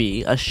can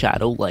be a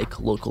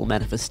shadow-like local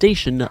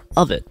manifestation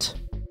of it.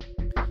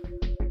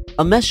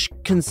 A mesh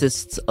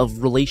consists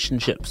of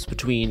relationships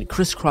between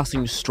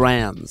crisscrossing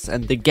strands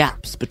and the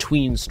gaps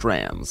between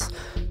strands.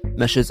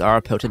 Meshes are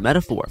a potent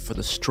metaphor for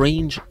the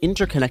strange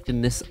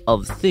interconnectedness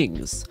of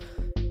things,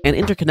 an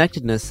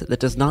interconnectedness that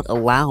does not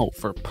allow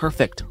for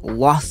perfect,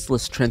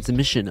 lossless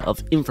transmission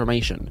of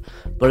information,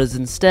 but is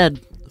instead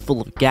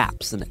full of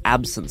gaps and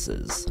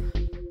absences.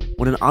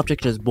 When an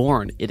object is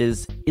born, it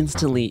is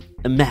instantly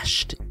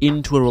enmeshed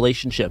into a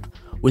relationship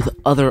with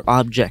other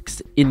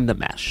objects in the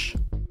mesh.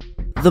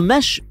 The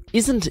mesh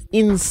isn't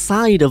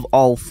inside of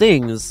all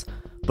things,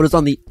 but is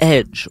on the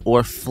edge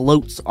or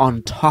floats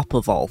on top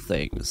of all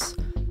things.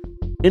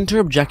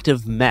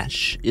 Interobjective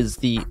mesh is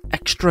the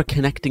extra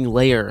connecting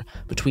layer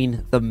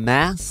between the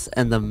mass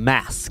and the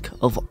mask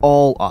of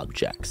all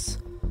objects.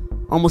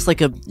 almost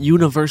like a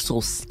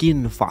universal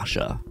skin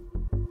fascia.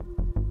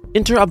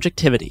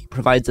 Interobjectivity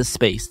provides a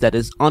space that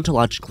is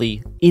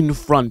ontologically in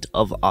front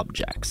of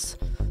objects,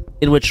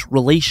 in which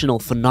relational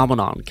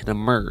phenomenon can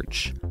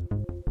emerge.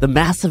 The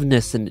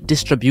massiveness and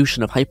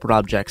distribution of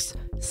hyperobjects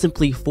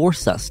simply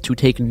force us to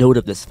take note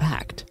of this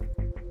fact.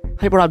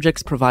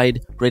 Hyperobjects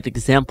provide great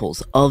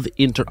examples of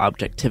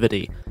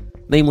interobjectivity,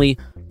 namely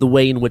the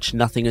way in which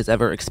nothing is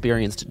ever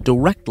experienced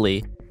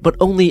directly, but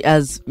only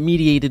as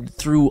mediated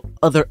through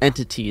other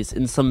entities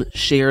in some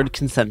shared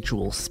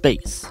consensual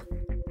space.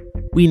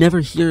 We never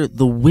hear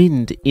the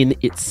wind in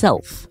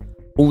itself,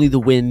 only the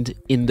wind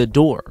in the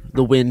door,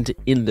 the wind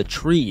in the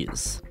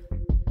trees.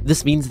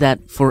 This means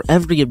that for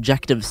every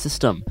objective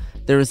system,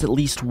 there is at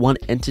least one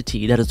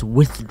entity that is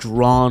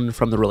withdrawn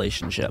from the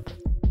relationship.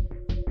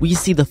 We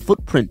see the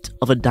footprint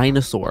of a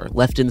dinosaur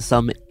left in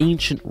some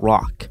ancient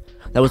rock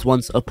that was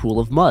once a pool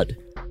of mud.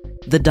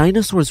 The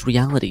dinosaur's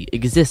reality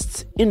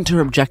exists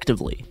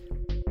interobjectively.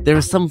 There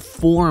is some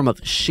form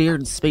of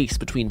shared space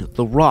between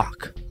the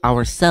rock,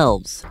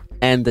 ourselves,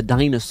 and the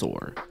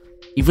dinosaur,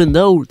 even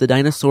though the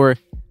dinosaur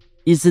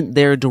isn't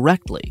there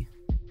directly.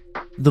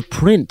 The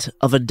print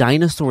of a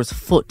dinosaur's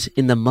foot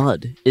in the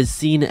mud is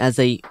seen as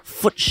a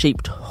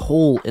foot-shaped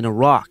hole in a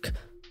rock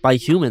by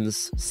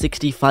humans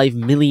 65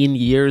 million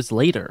years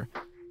later.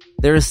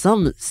 There is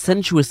some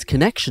sensuous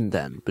connection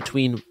then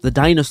between the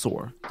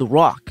dinosaur, the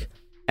rock,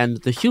 and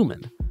the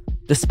human,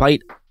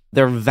 despite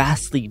their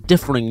vastly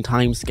differing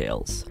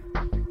timescales.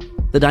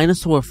 The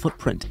dinosaur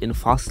footprint in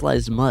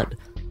fossilized mud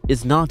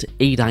is not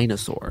a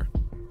dinosaur.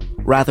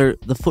 Rather,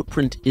 the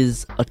footprint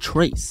is a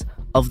trace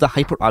of the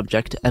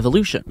hyperobject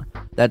evolution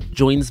that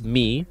joins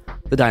me,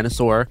 the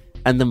dinosaur,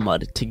 and the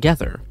mud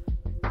together,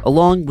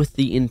 along with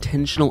the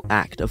intentional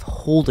act of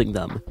holding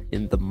them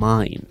in the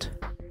mind.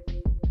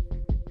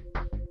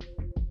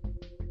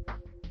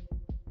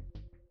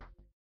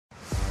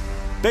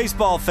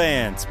 Baseball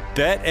fans,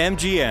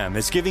 BetMGM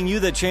is giving you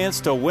the chance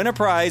to win a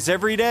prize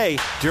every day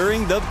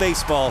during the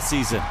baseball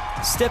season.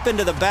 Step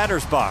into the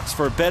batter's box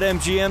for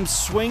BetMGM's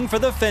Swing for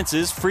the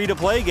Fences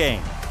free-to-play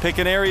game. Pick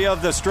an area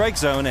of the strike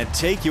zone and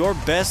take your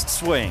best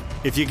swing.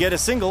 If you get a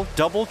single,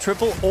 double,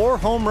 triple, or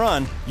home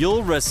run,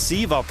 you'll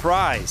receive a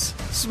prize.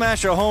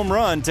 Smash a home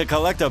run to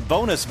collect a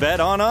bonus bet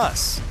on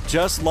us.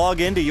 Just log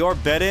into your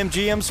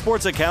BetMGM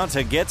sports account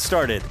to get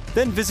started.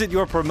 Then visit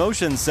your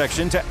promotions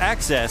section to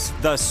access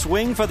the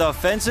Swing for the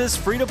Fences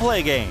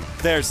free-to-play game.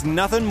 There's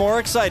nothing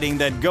more exciting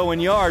than going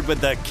yard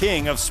with the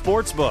king of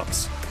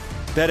sportsbooks.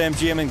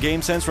 BetMGM and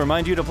GameSense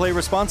remind you to play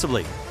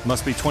responsibly.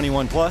 Must be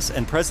 21 plus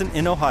and present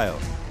in Ohio.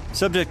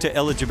 Subject to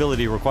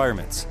eligibility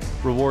requirements.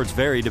 Rewards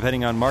vary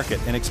depending on market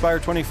and expire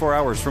 24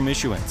 hours from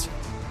issuance.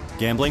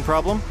 Gambling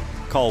problem?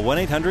 Call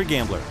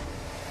 1-800-GAMBLER.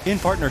 In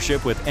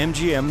partnership with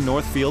MGM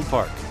Northfield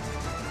Park.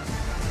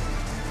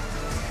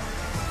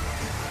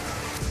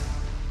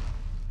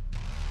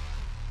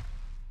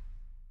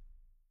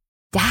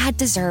 Dad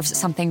deserves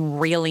something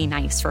really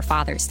nice for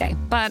Father's Day,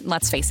 but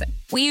let's face it,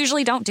 we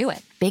usually don't do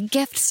it. Big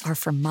gifts are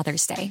for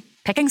Mother's Day.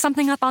 Picking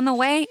something up on the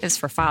way is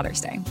for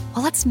Father's Day.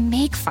 Well, let's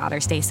make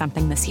Father's Day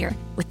something this year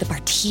with the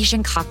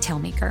Bartesian Cocktail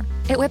Maker.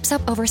 It whips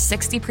up over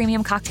 60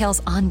 premium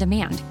cocktails on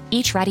demand,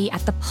 each ready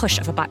at the push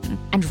of a button.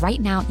 And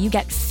right now, you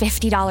get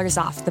 $50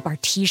 off the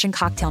Bartesian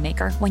Cocktail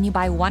Maker when you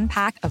buy one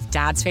pack of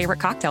Dad's favorite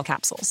cocktail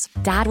capsules.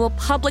 Dad will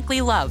publicly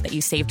love that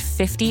you saved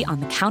 $50 on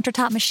the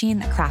countertop machine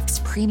that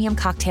crafts premium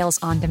cocktails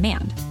on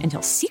demand. And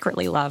he'll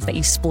secretly love that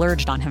you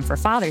splurged on him for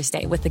Father's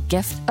Day with the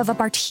gift of a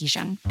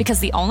Bartesian. Because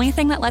the only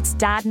thing that lets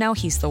Dad know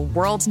he's the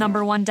world's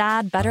number one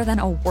dad better than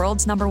a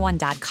world's number one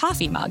dad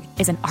coffee mug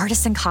is an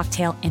artisan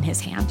cocktail in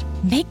his hand.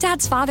 Make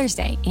Dad's Father's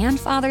Day and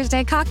Father's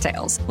Day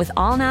cocktails with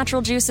all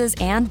natural juices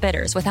and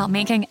bitters without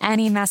making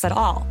any mess at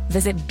all.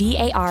 Visit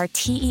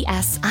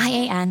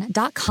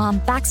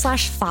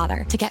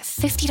BARTESIAN.com/father to get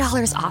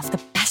 $50 off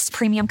the best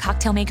premium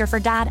cocktail maker for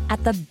Dad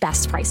at the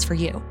best price for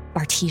you.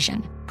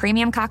 Bartesian.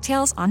 Premium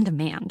cocktails on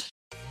demand.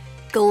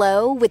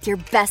 Glow with your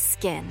best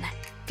skin.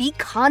 Be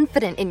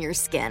confident in your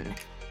skin.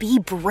 Be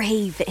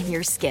brave in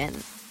your skin.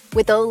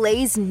 With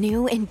Olay's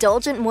new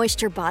Indulgent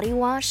Moisture Body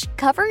Wash,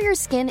 cover your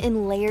skin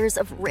in layers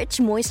of rich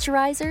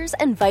moisturizers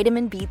and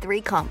vitamin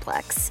B3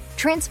 complex,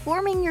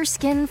 transforming your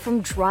skin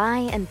from dry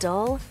and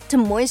dull to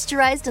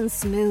moisturized and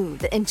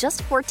smooth in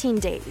just 14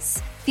 days.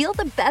 Feel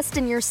the best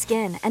in your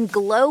skin and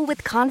glow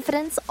with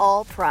confidence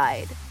all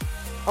pride.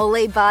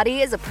 Olay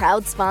Body is a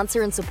proud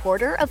sponsor and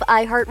supporter of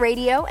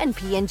iHeartRadio and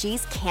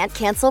P&G's Can't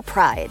Cancel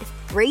Pride,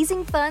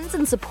 raising funds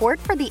and support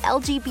for the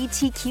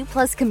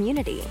LGBTQ+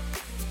 community.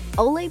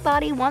 Olay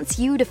Body wants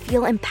you to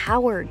feel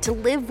empowered to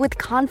live with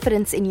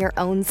confidence in your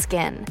own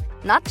skin,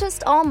 not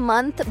just all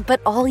month,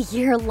 but all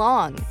year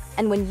long.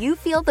 And when you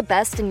feel the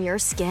best in your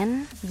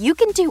skin, you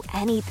can do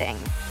anything.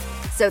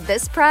 So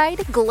this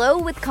Pride, glow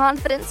with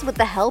confidence with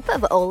the help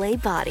of Olay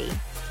Body.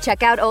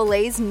 Check out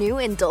Olay's new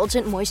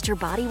Indulgent Moisture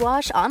Body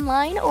Wash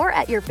online or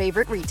at your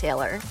favorite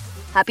retailer.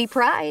 Happy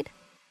Pride!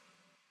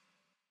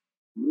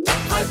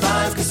 High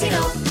Five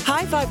Casino.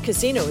 High Five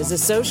Casino is a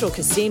social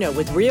casino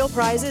with real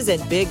prizes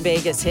and big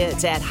Vegas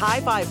hits at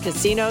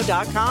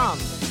highfivecasino.com.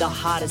 The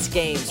hottest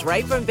games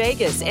right from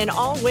Vegas, and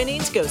all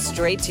winnings go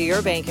straight to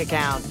your bank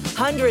account.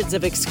 Hundreds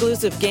of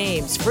exclusive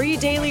games, free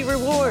daily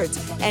rewards,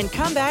 and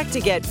come back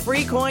to get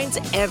free coins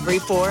every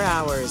 4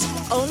 hours.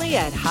 Only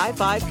at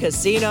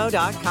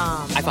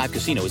highfivecasino.com. High Five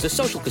Casino is a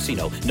social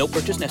casino. No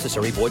purchase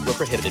necessary. Void where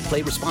prohibited.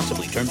 Play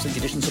responsibly. Terms and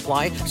conditions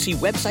apply. See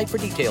website for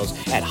details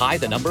at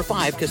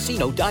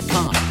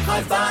high5casino.com.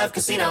 High Five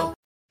Casino.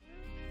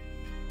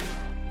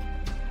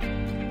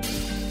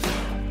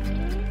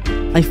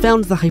 I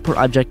found the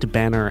Hyperobject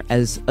banner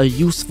as a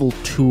useful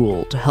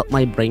tool to help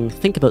my brain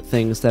think about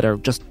things that are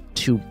just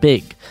too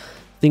big,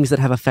 things that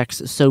have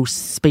effects so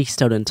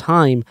spaced out in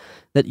time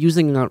that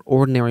using our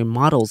ordinary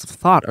models of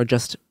thought are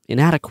just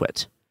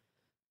inadequate.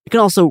 It can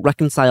also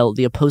reconcile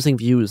the opposing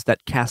views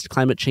that cast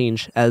climate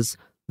change as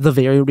the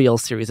very real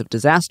series of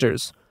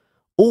disasters,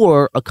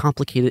 or a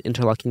complicated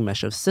interlocking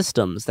mesh of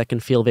systems that can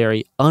feel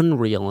very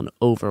unreal and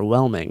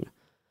overwhelming.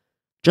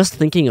 Just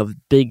thinking of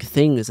big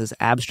things as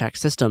abstract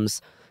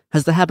systems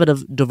has the habit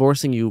of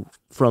divorcing you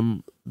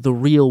from the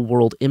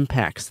real-world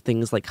impacts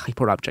things like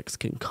hyperobjects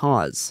can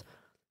cause.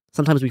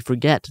 Sometimes we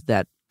forget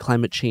that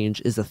climate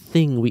change is a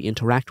thing we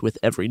interact with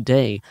every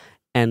day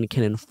and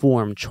can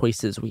inform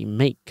choices we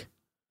make.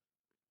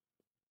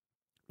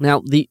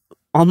 Now, the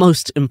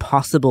almost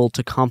impossible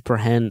to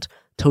comprehend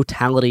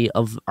totality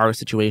of our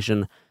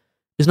situation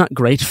is not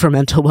great for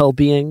mental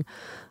well-being.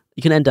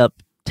 You can end up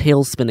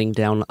tail-spinning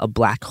down a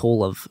black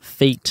hole of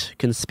fate,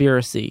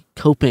 conspiracy,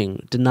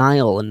 coping,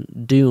 denial, and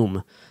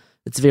doom.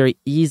 It's very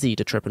easy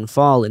to trip and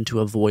fall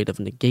into a void of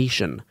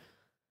negation.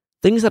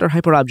 Things that are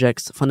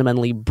hyperobjects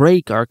fundamentally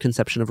break our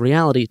conception of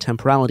reality,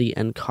 temporality,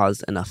 and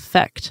cause and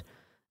effect.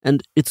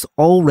 And it's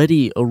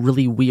already a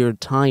really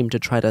weird time to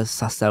try to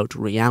suss out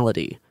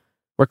reality.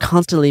 We're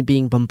constantly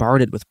being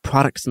bombarded with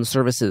products and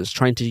services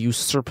trying to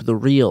usurp the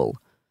real.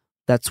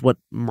 That's what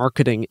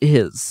marketing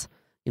is.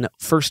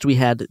 First we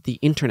had the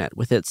internet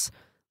with its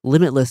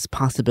limitless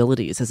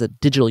possibilities as a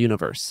digital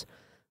universe.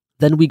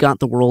 Then we got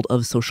the world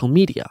of social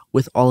media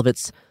with all of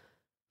its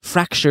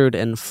fractured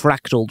and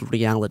fractaled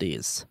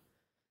realities.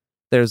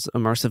 There's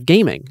immersive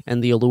gaming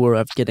and the allure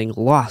of getting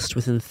lost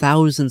within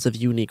thousands of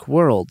unique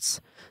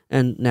worlds.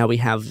 And now we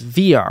have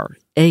VR,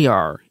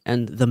 AR,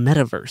 and the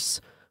metaverse.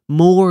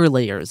 More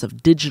layers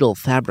of digital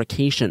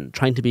fabrication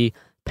trying to be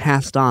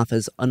passed off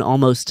as an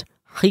almost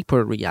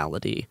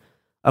hyper-reality.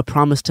 A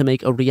promise to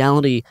make a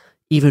reality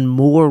even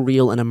more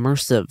real and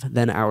immersive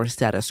than our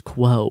status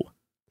quo.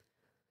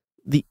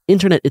 The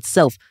internet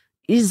itself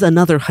is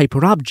another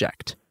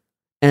hyperobject,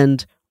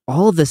 and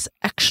all of this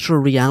extra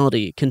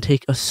reality can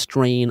take a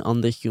strain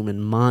on the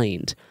human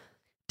mind.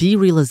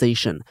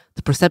 Derealization,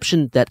 the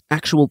perception that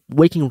actual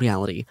waking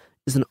reality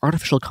is an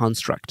artificial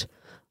construct,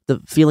 the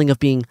feeling of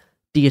being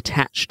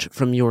detached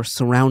from your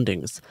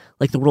surroundings,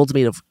 like the world's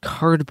made of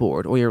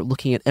cardboard or you're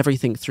looking at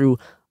everything through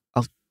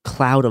a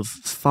cloud of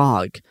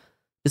fog,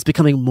 is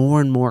becoming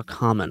more and more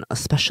common,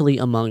 especially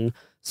among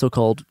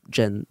so-called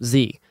Gen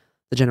Z,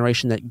 the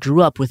generation that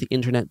grew up with the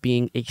internet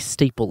being a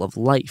staple of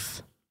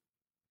life.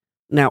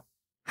 Now,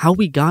 how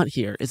we got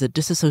here is a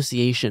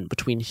disassociation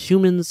between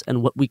humans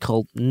and what we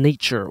call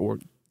nature or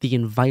the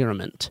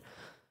environment.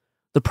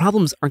 The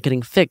problems aren't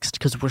getting fixed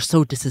because we're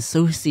so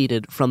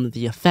disassociated from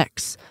the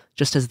effects,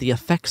 just as the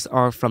effects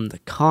are from the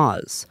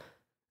cause.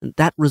 And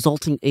that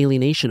resulting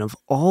alienation of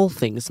all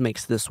things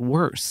makes this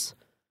worse.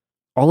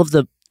 All of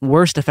the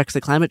worst effects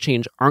of climate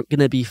change aren't going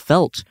to be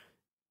felt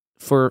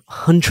for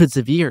hundreds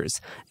of years.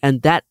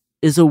 And that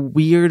is a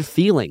weird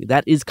feeling.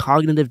 That is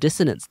cognitive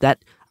dissonance.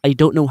 That I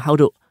don't know how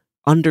to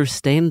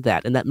understand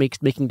that. And that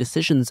makes making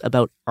decisions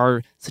about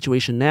our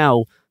situation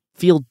now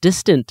feel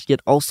distant,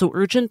 yet also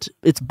urgent.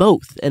 It's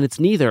both, and it's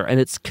neither, and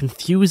it's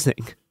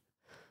confusing.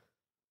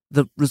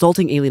 The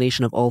resulting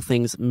alienation of all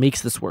things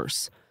makes this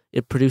worse.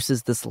 It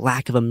produces this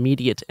lack of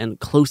immediate and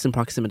close in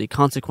proximity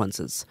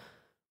consequences.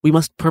 We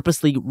must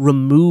purposely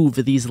remove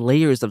these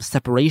layers of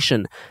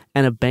separation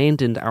and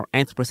abandon our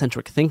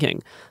anthropocentric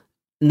thinking.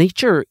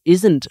 Nature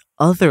isn't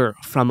other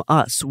from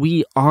us.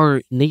 We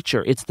are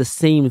nature. It's the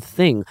same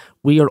thing.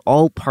 We are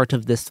all part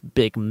of this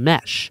big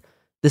mesh.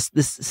 This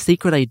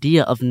sacred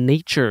idea of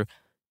nature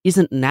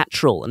isn't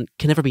natural and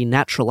can never be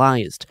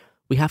naturalized.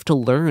 We have to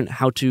learn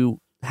how to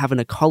have an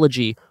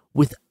ecology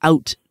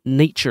without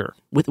nature,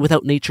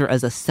 without nature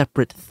as a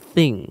separate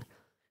thing.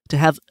 To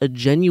have a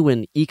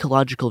genuine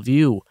ecological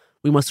view,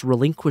 we must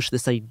relinquish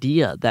this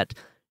idea that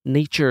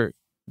nature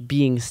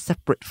being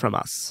separate from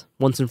us,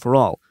 once and for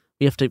all.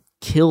 We have to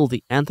kill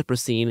the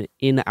Anthropocene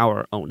in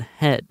our own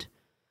head.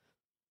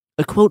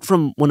 A quote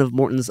from one of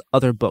Morton's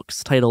other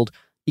books, titled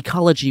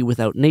Ecology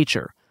Without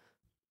Nature.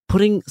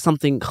 Putting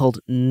something called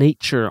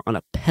nature on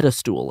a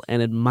pedestal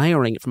and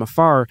admiring it from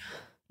afar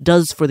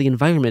does for the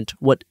environment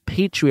what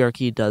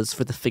patriarchy does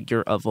for the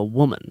figure of a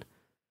woman.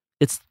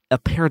 It's a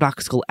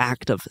paradoxical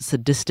act of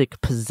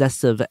sadistic,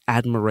 possessive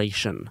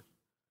admiration.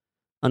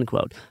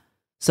 Unquote.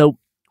 So,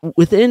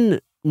 within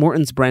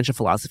Morton's branch of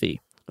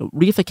philosophy,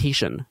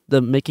 Reification,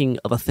 the making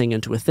of a thing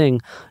into a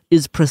thing,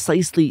 is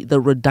precisely the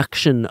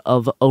reduction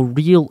of a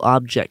real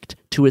object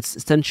to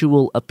its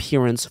sensual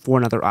appearance for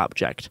another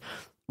object.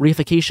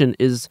 Reification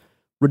is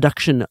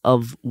reduction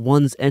of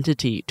one's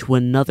entity to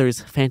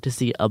another's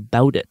fantasy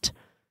about it.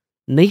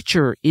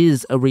 Nature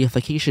is a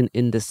reification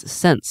in this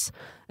sense,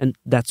 and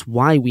that's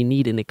why we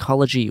need an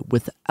ecology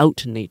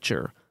without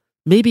nature.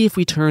 Maybe if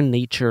we turn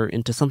nature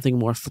into something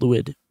more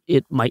fluid,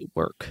 it might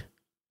work.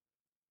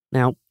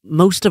 Now,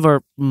 most of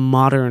our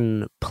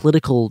modern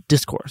political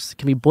discourse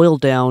can be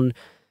boiled down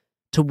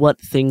to what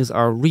things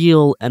are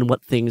real and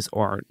what things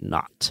are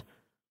not.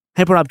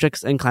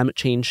 Hyperobjects and climate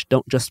change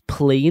don't just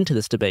play into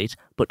this debate,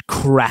 but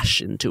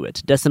crash into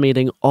it,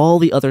 decimating all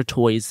the other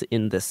toys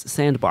in this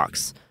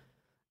sandbox.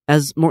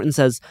 As Morton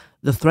says,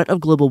 the threat of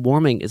global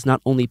warming is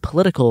not only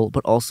political,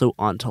 but also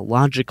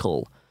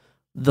ontological.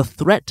 The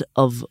threat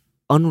of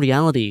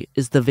unreality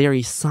is the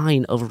very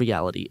sign of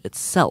reality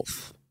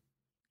itself.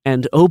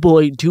 And oh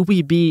boy, do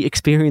we be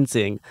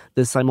experiencing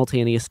the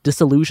simultaneous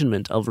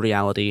disillusionment of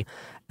reality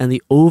and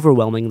the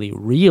overwhelmingly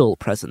real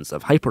presence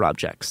of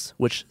hyperobjects,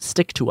 which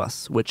stick to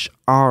us, which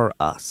are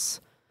us.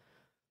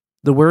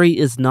 The worry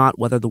is not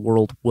whether the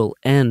world will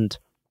end,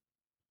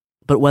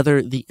 but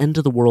whether the end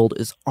of the world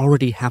is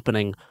already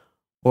happening,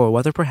 or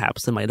whether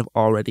perhaps it might have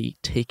already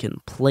taken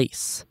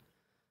place.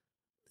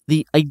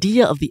 The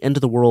idea of the end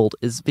of the world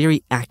is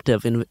very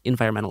active in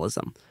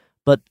environmentalism,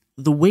 but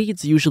the way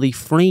it's usually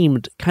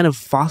framed kind of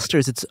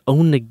fosters its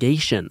own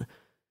negation.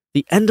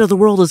 The end of the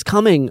world is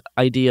coming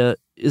idea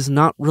is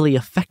not really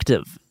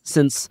effective,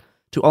 since,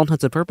 to all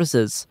intents and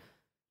purposes,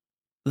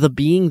 the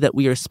being that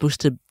we are supposed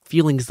to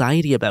feel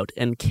anxiety about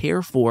and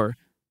care for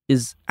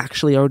is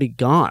actually already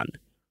gone.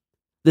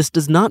 This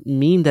does not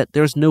mean that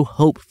there's no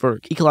hope for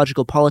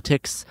ecological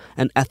politics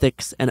and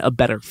ethics and a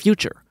better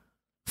future.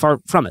 Far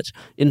from it.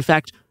 In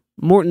fact,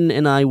 Morton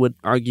and I would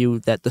argue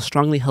that the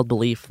strongly held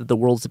belief that the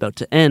world's about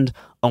to end,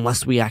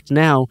 unless we act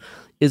now,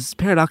 is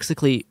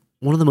paradoxically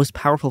one of the most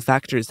powerful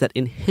factors that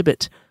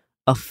inhibit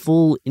a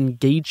full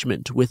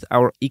engagement with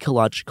our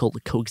ecological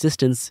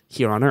coexistence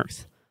here on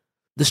Earth.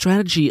 The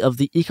strategy of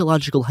the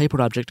ecological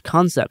hyperobject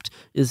concept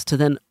is to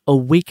then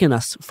awaken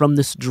us from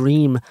this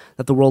dream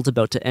that the world's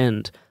about to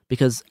end,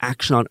 because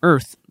action on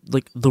Earth,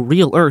 like the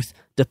real Earth,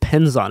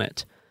 depends on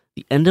it.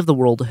 The end of the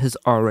world has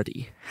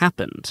already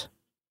happened.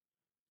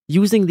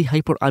 Using the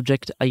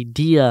hyperobject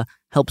idea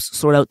helps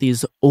sort out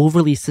these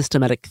overly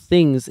systematic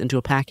things into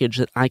a package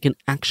that I can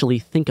actually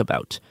think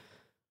about.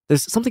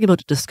 There's something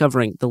about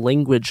discovering the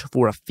language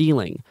for a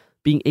feeling,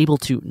 being able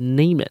to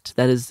name it,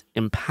 that is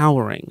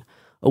empowering,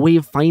 a way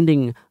of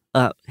finding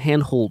a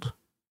handhold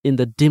in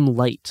the dim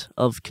light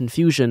of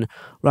confusion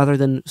rather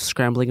than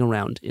scrambling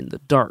around in the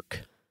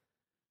dark.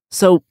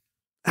 So,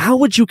 how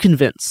would you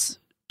convince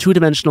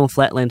two-dimensional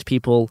flatland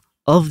people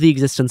of the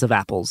existence of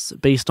apples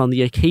based on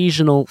the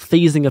occasional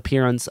phasing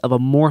appearance of a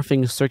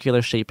morphing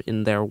circular shape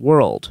in their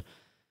world?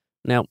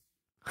 Now,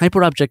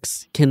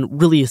 hyperobjects can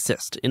really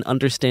assist in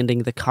understanding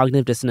the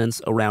cognitive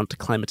dissonance around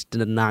climate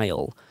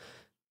denial.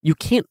 You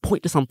can't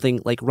point to something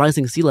like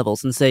rising sea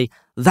levels and say,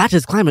 that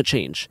is climate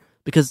change,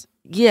 because,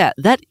 yeah,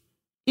 that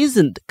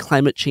isn't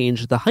climate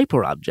change the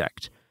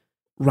hyperobject.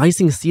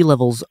 Rising sea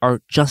levels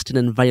are just an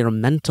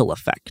environmental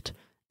effect,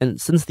 and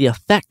since the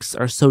effects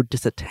are so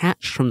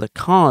disattached from the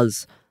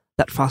cause,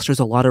 that fosters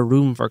a lot of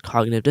room for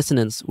cognitive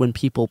dissonance when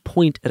people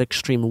point at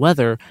extreme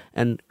weather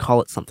and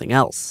call it something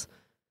else.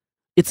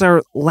 It's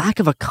our lack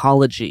of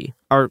ecology,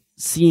 our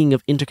seeing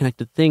of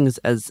interconnected things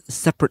as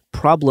separate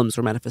problems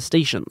or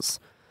manifestations,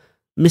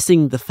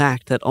 missing the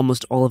fact that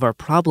almost all of our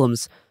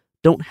problems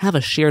don't have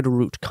a shared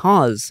root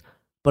cause,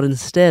 but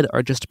instead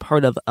are just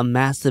part of a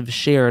massive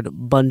shared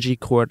bungee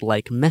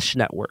cord-like mesh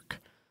network.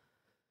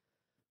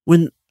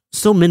 When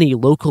so many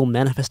local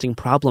manifesting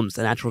problems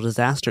and natural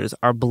disasters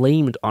are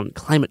blamed on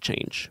climate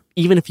change,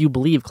 even if you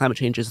believe climate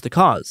change is the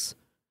cause,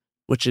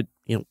 which it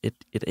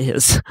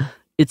is,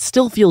 it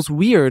still feels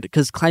weird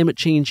because climate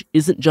change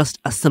isn't just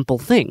a simple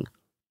thing.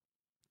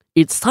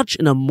 It's such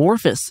an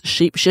amorphous,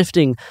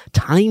 shape-shifting,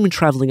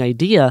 time-traveling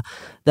idea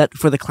that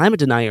for the climate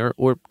denier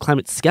or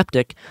climate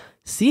skeptic,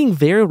 seeing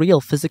very real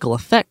physical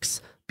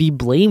effects be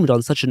blamed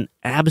on such an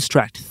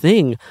abstract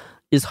thing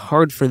is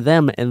hard for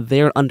them and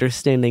their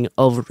understanding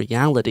of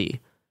reality.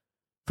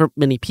 For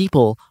many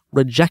people,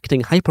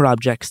 rejecting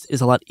hyperobjects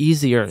is a lot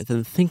easier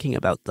than thinking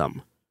about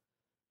them.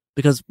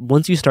 Because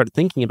once you start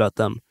thinking about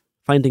them,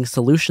 finding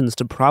solutions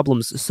to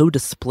problems so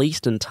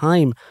displaced in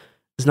time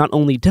is not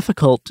only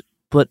difficult,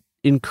 but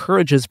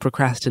encourages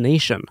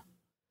procrastination.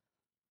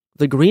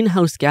 The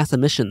greenhouse gas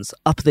emissions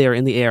up there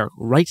in the air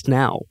right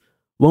now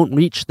won't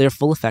reach their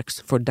full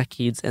effects for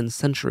decades and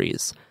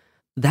centuries.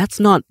 That's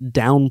not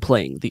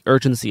downplaying the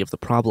urgency of the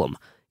problem.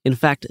 In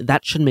fact,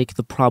 that should make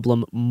the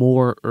problem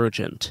more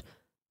urgent.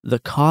 The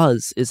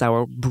cause is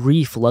our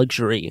brief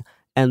luxury,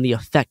 and the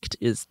effect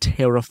is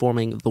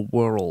terraforming the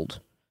world.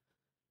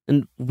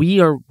 And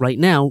we are right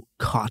now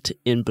caught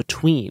in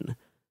between,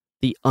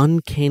 the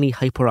uncanny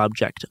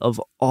hyperobject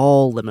of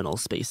all liminal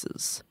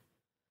spaces.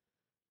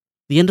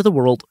 The end of the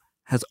world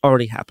has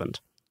already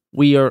happened.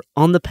 We are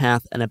on the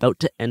path and about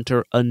to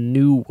enter a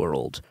new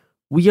world.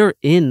 We are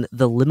in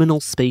the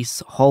liminal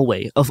space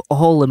hallway of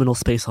all liminal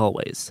space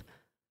hallways.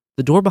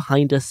 The door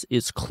behind us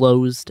is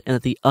closed, and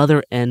at the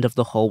other end of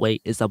the hallway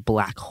is a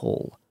black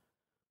hole.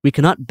 We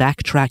cannot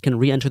backtrack and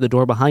re-enter the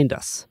door behind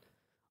us.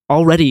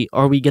 Already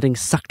are we getting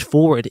sucked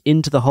forward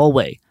into the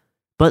hallway,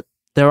 but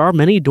there are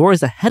many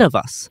doors ahead of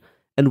us,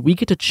 and we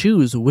get to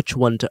choose which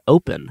one to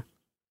open.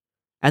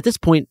 At this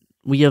point,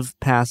 we have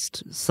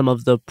passed some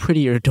of the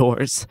prettier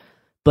doors,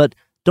 but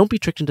don't be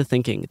tricked into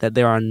thinking that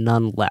there are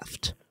none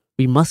left.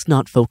 We must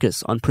not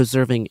focus on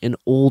preserving an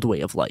old way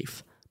of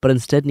life, but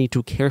instead need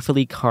to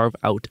carefully carve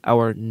out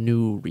our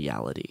new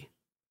reality.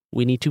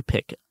 We need to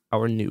pick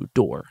our new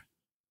door.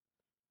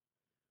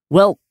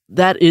 Well,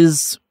 that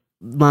is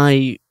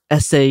my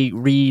essay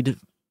read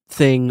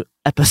thing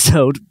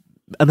episode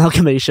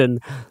amalgamation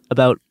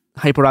about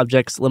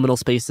hyperobjects, liminal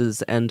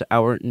spaces, and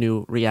our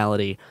new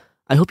reality.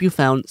 I hope you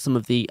found some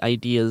of the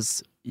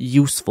ideas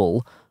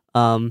useful,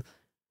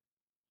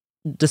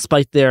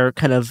 despite their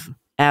kind of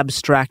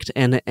abstract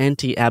and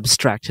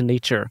anti-abstract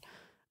nature.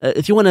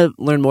 If you want to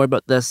learn more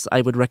about this,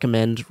 I would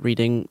recommend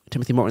reading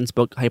Timothy Morton's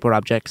book,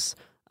 Hyperobjects.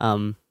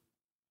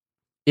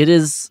 It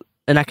is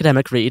an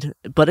academic read,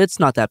 but it's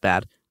not that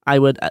bad. I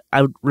would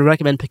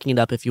recommend picking it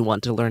up if you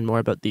want to learn more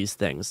about these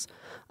things.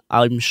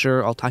 I'm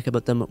sure I'll talk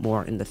about them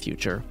more in the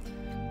future.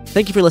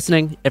 Thank you for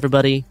listening,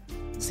 everybody.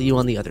 See you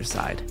on the other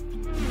side.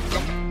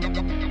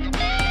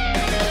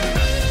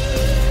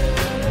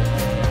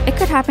 It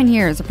Could Happen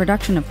Here is a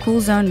production of Cool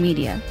Zone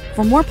Media.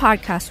 For more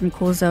podcasts from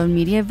Cool Zone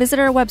Media, visit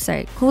our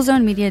website,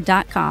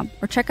 coolzonemedia.com,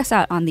 or check us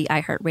out on the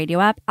iHeartRadio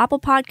app, Apple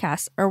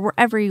Podcasts, or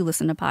wherever you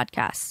listen to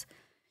podcasts.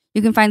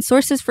 You can find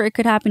sources for It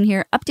Could Happen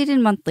Here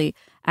updated monthly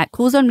at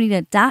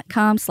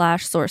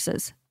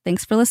coolzonemedia.com/sources.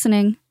 Thanks for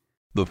listening.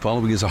 The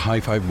following is a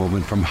high-five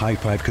moment from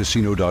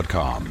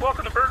highfivecasino.com.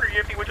 Welcome to Burger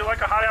Yippee. Would you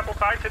like a hot apple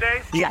pie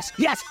today? Yes,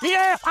 yeah,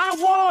 I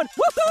won!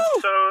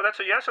 Woohoo! So that's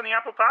a yes on the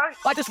apple pie?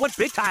 I just went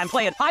big time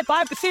playing High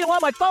Five Casino on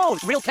my phone.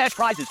 Real cash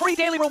prizes, free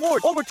daily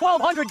rewards, over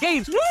 1,200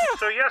 games. Yeah!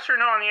 So yes or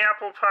no on the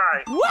apple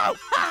pie? Whoa!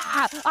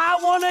 I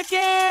won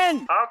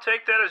again! I'll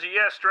take that as a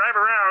yes. Drive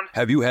around.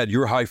 Have you had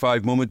your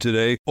high-five moment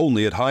today?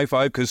 Only at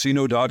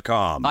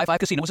highfivecasino.com. High Five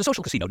Casino is a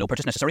social casino. No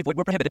purchase necessary. Void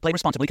where prohibited. Play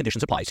responsibly.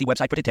 Conditions apply. See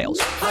website for details.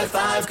 High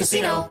Five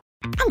Casino.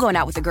 I'm going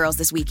out with the girls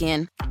this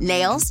weekend.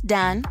 Nails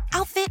done,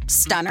 outfit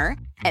stunner,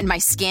 and my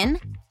skin?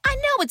 I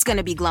know it's going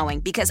to be glowing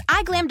because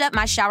I glammed up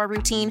my shower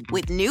routine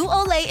with new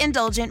Olay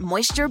Indulgent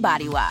Moisture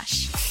Body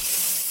Wash.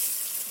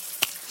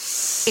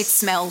 It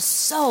smells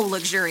so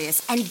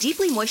luxurious and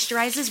deeply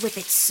moisturizes with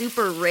its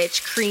super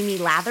rich, creamy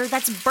lather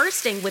that's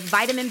bursting with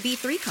vitamin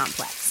B3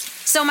 complex.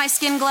 So my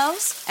skin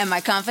glows and my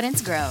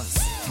confidence grows.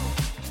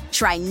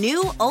 Try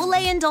new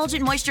Olay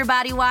Indulgent Moisture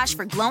Body Wash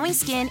for glowing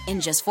skin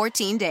in just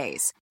 14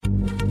 days.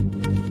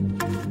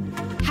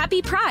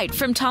 Happy Pride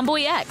from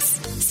Tomboy X,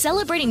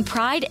 celebrating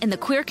pride in the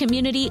queer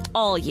community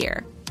all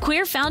year.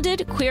 Queer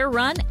founded, queer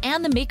run,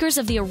 and the makers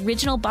of the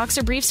original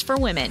boxer briefs for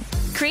women,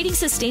 creating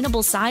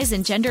sustainable size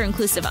and gender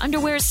inclusive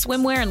underwear,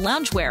 swimwear, and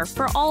loungewear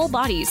for all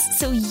bodies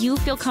so you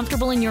feel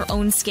comfortable in your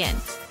own skin.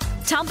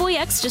 Tomboy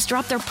X just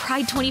dropped their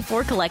Pride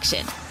 24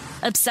 collection.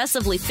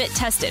 Obsessively fit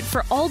tested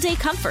for all day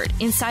comfort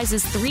in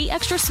sizes 3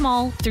 extra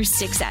small through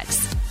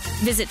 6X.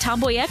 Visit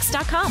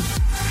tomboyx.com.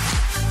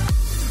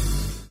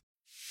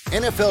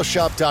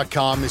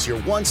 NFLShop.com is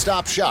your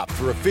one-stop shop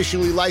for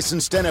officially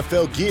licensed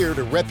NFL gear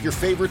to rep your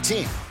favorite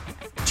team.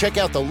 Check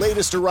out the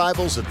latest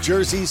arrivals of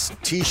jerseys,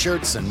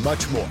 t-shirts, and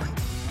much more.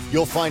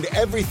 You'll find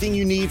everything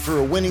you need for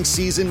a winning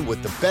season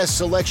with the best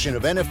selection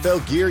of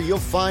NFL gear you'll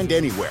find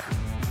anywhere.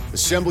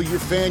 Assemble your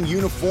fan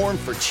uniform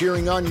for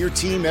cheering on your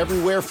team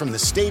everywhere from the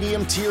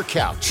stadium to your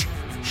couch.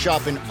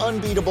 Shop an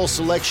unbeatable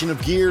selection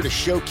of gear to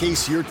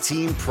showcase your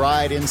team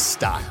pride and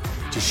style.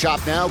 To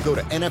shop now, go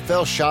to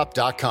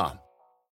NFLShop.com.